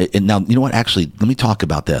 Yeah. Now, you know what, actually, let me talk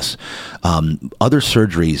about this. Other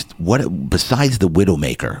surgeries, besides the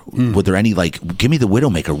Widowmaker, were there any, give me the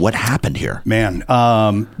Widowmaker, what happened here? Man,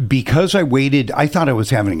 because I waited, I thought I was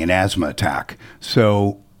having an asthma attack.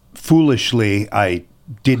 So foolishly, I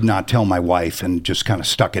did not tell my wife and just kind of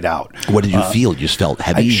stuck it out. What did you feel? You just felt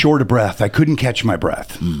heavy? Short of breath. I couldn't catch my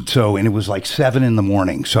breath. So, and it was like 7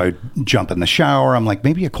 a.m. So I jump in the shower. I'm like,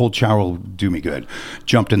 maybe a cold shower will do me good.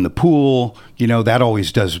 Jumped in the pool. That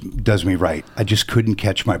always does me right. I just couldn't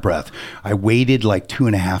catch my breath. I waited like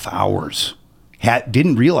 2.5 hours.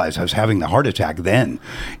 Didn't realize I was having the heart attack then.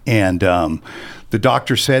 And the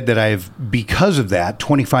doctor said that because of that,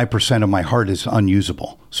 25% of my heart is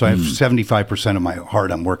unusable. So I have 75% of my heart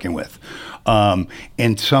I'm working with.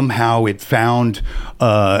 And somehow it found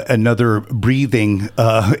another breathing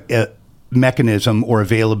mechanism or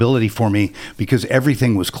availability for me, because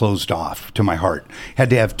everything was closed off to my heart. Had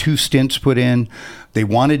to have 2 stents put in. They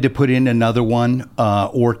wanted to put in another one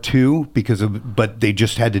or 2 but they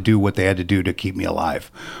just had to do what they had to do to keep me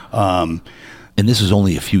alive. And this is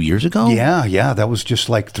only a few years ago? Yeah. That was just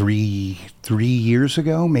like 3 years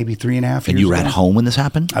ago, maybe 3.5 years ago. And you were at home when this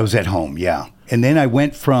happened? I was at home, yeah. And then I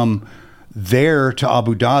went from there to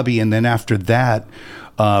Abu Dhabi, and then after that,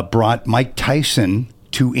 brought Mike Tyson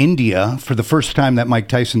to India for the first time that Mike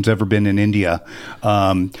Tyson's ever been in India.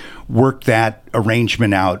 Worked that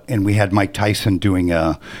arrangement out, and we had Mike Tyson doing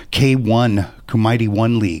a K1, Kumaiti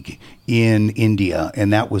 1 League in India,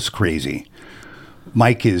 and that was crazy.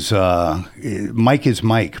 Mike is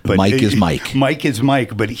Mike, but Mike is Mike. Mike is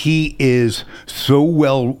Mike, but he is so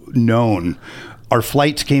well known. Our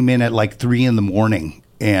flights came in at like 3 a.m.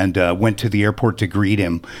 and went to the airport to greet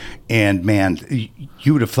him. And man,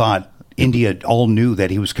 you would have thought India all knew that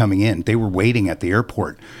he was coming in. They were waiting at the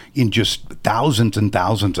airport, in just thousands and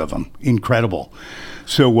thousands of them. Incredible.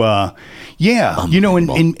 So, and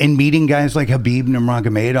meeting guys like Khabib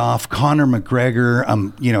Nurmagomedov, Conor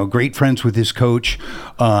McGregor, great friends with his coach,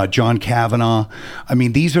 John Kavanagh. I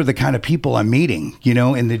mean, these are the kind of people I'm meeting,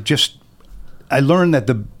 and I learned that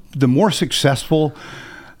the more successful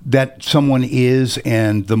that someone is,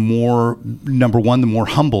 and the more, number one, the more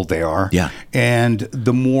humble they are. Yeah. And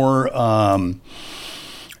the more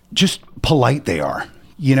just polite they are.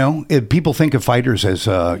 People think of fighters as,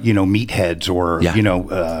 meatheads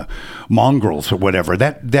or, mongrels or whatever.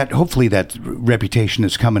 That hopefully that reputation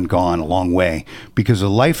has come and gone a long way, because the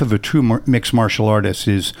life of a true mixed martial artist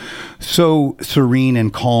is so serene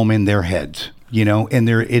and calm in their heads, and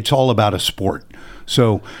it's all about a sport.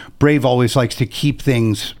 So Brave always likes to keep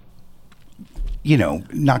things,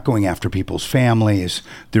 not going after people's families,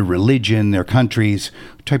 their religion, their countries.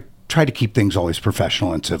 Try to keep things always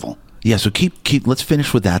professional and civil. Yeah, so let's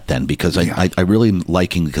finish with that then, because I really am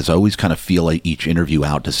liking, because I always kind of feel like each interview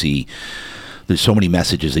out to see, there's so many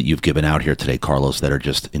messages that you've given out here today, Carlos, that are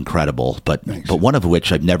just incredible. But one of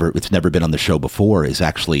which it's never been on the show before, is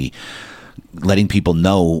actually letting people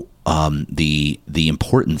know the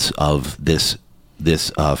importance of this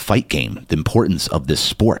fight game, the importance of this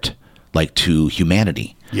sport, like, to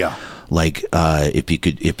humanity. Yeah. Like, if you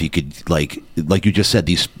could, like you just said,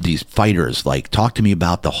 these fighters, like, talk to me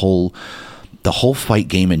about the whole fight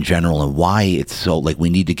game in general, and why it's so, like, we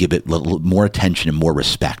need to give it a little more attention and more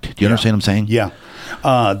respect. Do you understand what I'm saying? Yeah.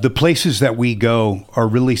 The places that we go are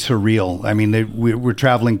really surreal. I mean, we're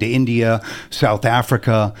traveling to India, South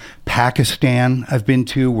Africa, Pakistan. I've been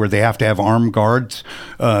to, where they have to have armed guards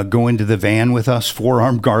go into the van with us, 4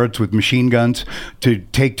 armed guards with machine guns to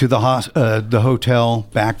take to the hotel,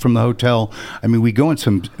 back from the hotel. I mean, we go in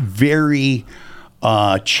some very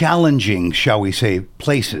challenging, shall we say,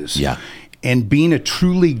 places. Yeah. And being a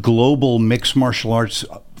truly global mixed martial arts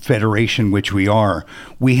federation, which we are,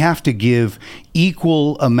 we have to give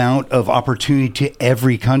equal amount of opportunity to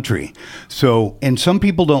every country. So, and some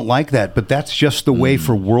people don't like that, but that's just the way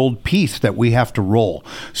for world peace that we have to roll.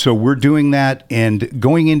 So we're doing that and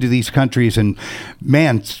going into these countries, and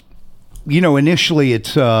man, initially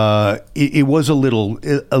it was a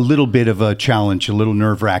little bit of a challenge, a little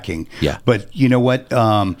nerve-wracking. Yeah. But you know what?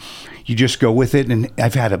 You just go with it, and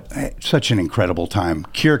I've had such an incredible time.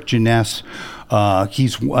 Kirk Janess,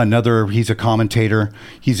 he's a commentator.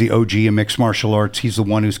 He's the OG of mixed martial arts. He's the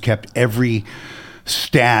one who's kept every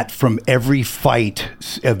stat from every fight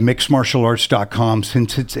of mixedmartialarts.com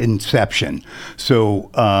since its inception.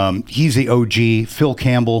 So he's the OG. Phil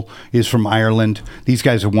Campbell is from Ireland. These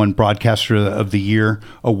guys have won Broadcaster of the Year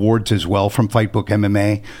awards as well from Fightbook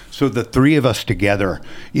MMA. So the three of us together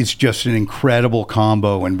is just an incredible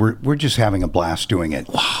combo, and we're just having a blast doing it.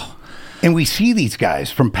 Wow. And we see these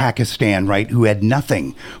guys from Pakistan, right, who had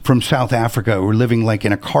nothing, from South Africa, who were living like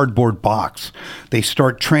in a cardboard box. They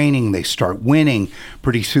start training, they start winning.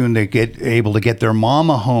 Pretty soon they get able to get their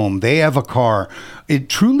mama home. They have a car. It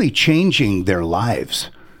truly changing their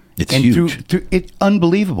lives. It's and huge. It's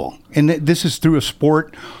unbelievable. And this is through a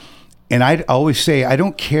sport. And I always say, I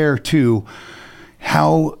don't care to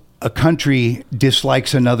how a country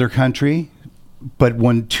dislikes another country. But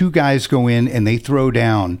when 2 guys go in and they throw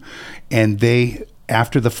down, and they,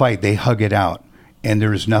 after the fight, they hug it out, and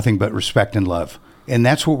there is nothing but respect and love. And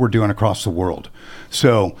that's what we're doing across the world.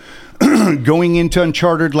 So going into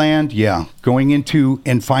uncharted land, going into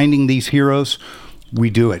and finding these heroes, we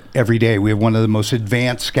do it every day. We have one of the most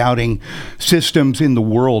advanced scouting systems in the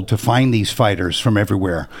world to find these fighters from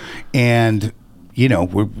everywhere. And,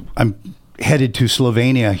 I'm headed to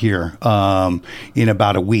Slovenia here in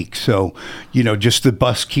about a week. So, just the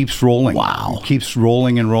bus keeps rolling. Wow. It keeps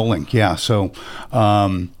rolling and rolling. Yeah. So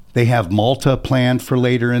they have Malta planned for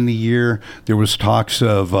later in the year. There was talks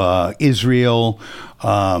of Israel,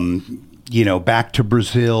 back to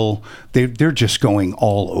Brazil. They're just going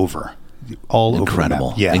all over.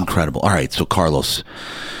 Incredible. Yeah. Incredible. All right. So, Carlos,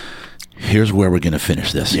 here's where we're going to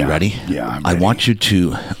finish this. You ready? Yeah, I'm ready. I want you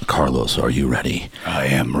to... Carlos, are you ready? I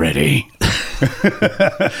am ready.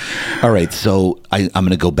 All right, so I'm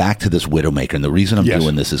going to go back to this Widowmaker, and the reason I'm Yes.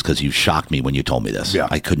 doing this is because you shocked me when you told me this. Yeah.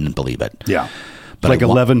 I couldn't believe it. Yeah. But like I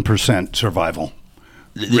wa- 11% survival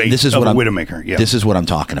rate This is of what a I'm, Widowmaker. Yeah. This is what I'm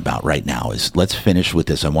talking about right now. Is let's finish with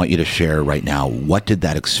this. I want you to share right now, what did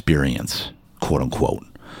that experience, quote unquote,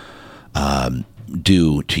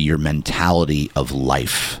 do to your mentality of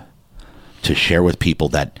life? To share with people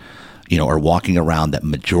that, are walking around, that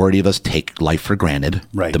majority of us take life for granted.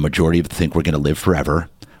 Right. The majority of us think we're going to live forever.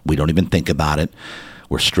 We don't even think about it.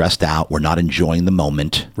 We're stressed out. We're not enjoying the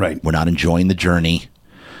moment. Right. We're not enjoying the journey.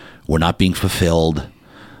 We're not being fulfilled.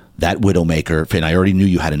 That Widowmaker, and I already knew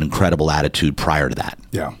you had an incredible attitude prior to that.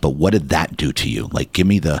 Yeah. But what did that do to you? Like, give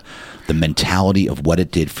me the mentality of what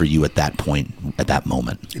it did for you at that point, at that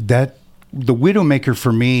moment. The Widowmaker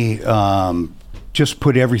for me just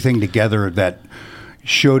put everything together that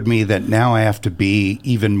showed me that now I have to be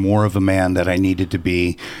even more of a man that I needed to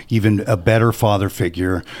be, even a better father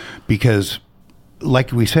figure, because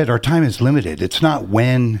like we said, our time is limited. It's not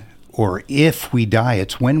when or if we die,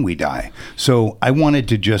 it's when we die. So I wanted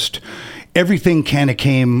to just, everything kind of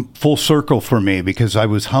came full circle for me because I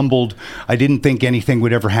was humbled. I didn't think anything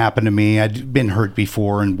would ever happen to me. I'd been hurt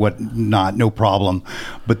before and whatnot, no problem.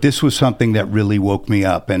 But this was something that really woke me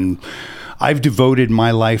up. And I've devoted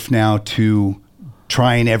my life now to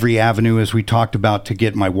trying every avenue, as we talked about, to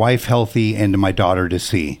get my wife healthy and to my daughter to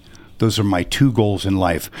see. Those are my two goals in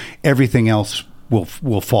life. Everything else will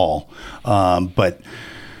fall. But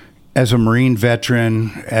as a Marine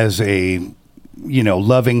veteran, as a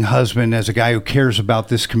loving husband, as a guy who cares about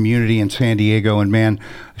this community in San Diego, and man,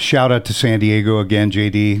 shout out to San Diego again,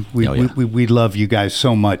 JD. We love you guys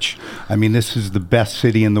so much. I mean, this is the best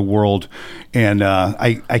city in the world, and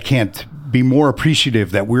I can't be more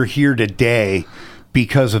appreciative that we're here today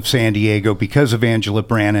because of San Diego, because of Angela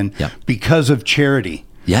Brannon, because of charity.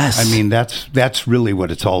 Yes. I mean, that's really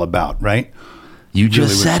what it's all about, right? You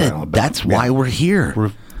just said it. That's why we're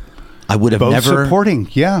here. I would have both never supporting.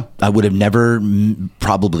 Yeah. I would have never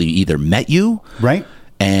probably either met you. Right.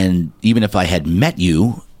 And even if I had met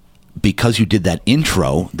you, because you did that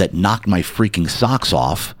intro that knocked my freaking socks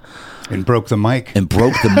off. And broke the mic.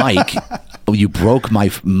 You broke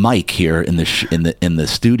my mic here in the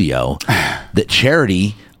studio. That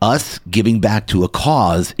charity, us giving back to a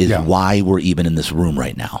cause, is why we're even in this room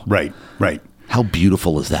right now. Right. How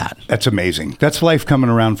beautiful is that? That's amazing. That's life coming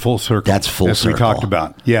around full circle. That's full circle. As we talked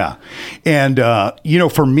about. Yeah. And,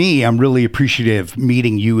 for me, I'm really appreciative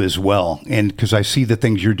meeting you as well. And because I see the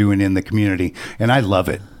things you're doing in the community, and I love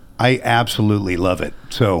it. I absolutely love it.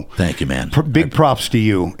 So thank you, man. Big props to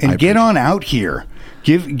you. And get on out here.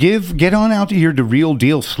 Get on out here to Real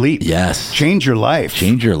Deal Sleep. Yes. Change your life.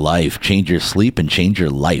 Change your life. Change your sleep and change your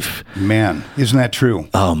life. Man, isn't that true?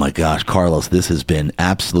 Oh, my gosh, Carlos, this has been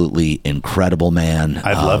absolutely incredible, man.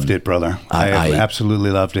 I've loved it, brother. I absolutely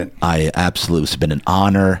loved it. It's been an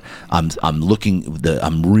honor. I'm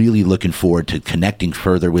really looking forward to connecting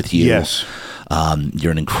further with you. Yes.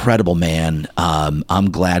 You're an incredible man. I'm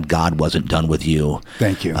glad God wasn't done with you.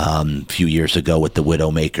 Thank you. A few years ago with the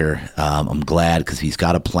Widowmaker. I'm glad because he's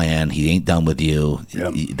got a plan. He ain't done with you.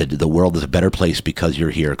 Yep. The world is a better place because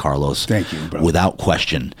you're here, Carlos. Thank you, brother. Without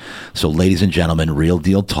question. So, ladies and gentlemen, Real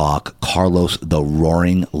Deal Talk, Carlos the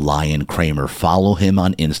Roaring Lion Kremer. Follow him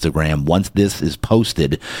on Instagram. Once this is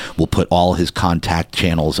posted, we'll put all his contact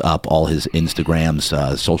channels up, all his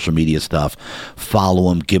Instagrams, social media stuff. Follow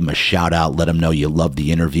him. Give him a shout out. Let him know you love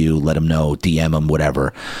the interview. Let him know, DM him,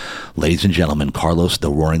 whatever. Ladies and gentlemen, Carlos the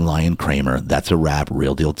Roaring Lion Kremer. That's a wrap.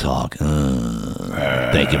 Real Deal Talk.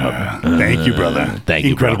 Thank you, thank you, brother. Thank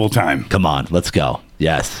you, incredible bro. time. Come on, let's go.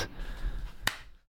 Yes.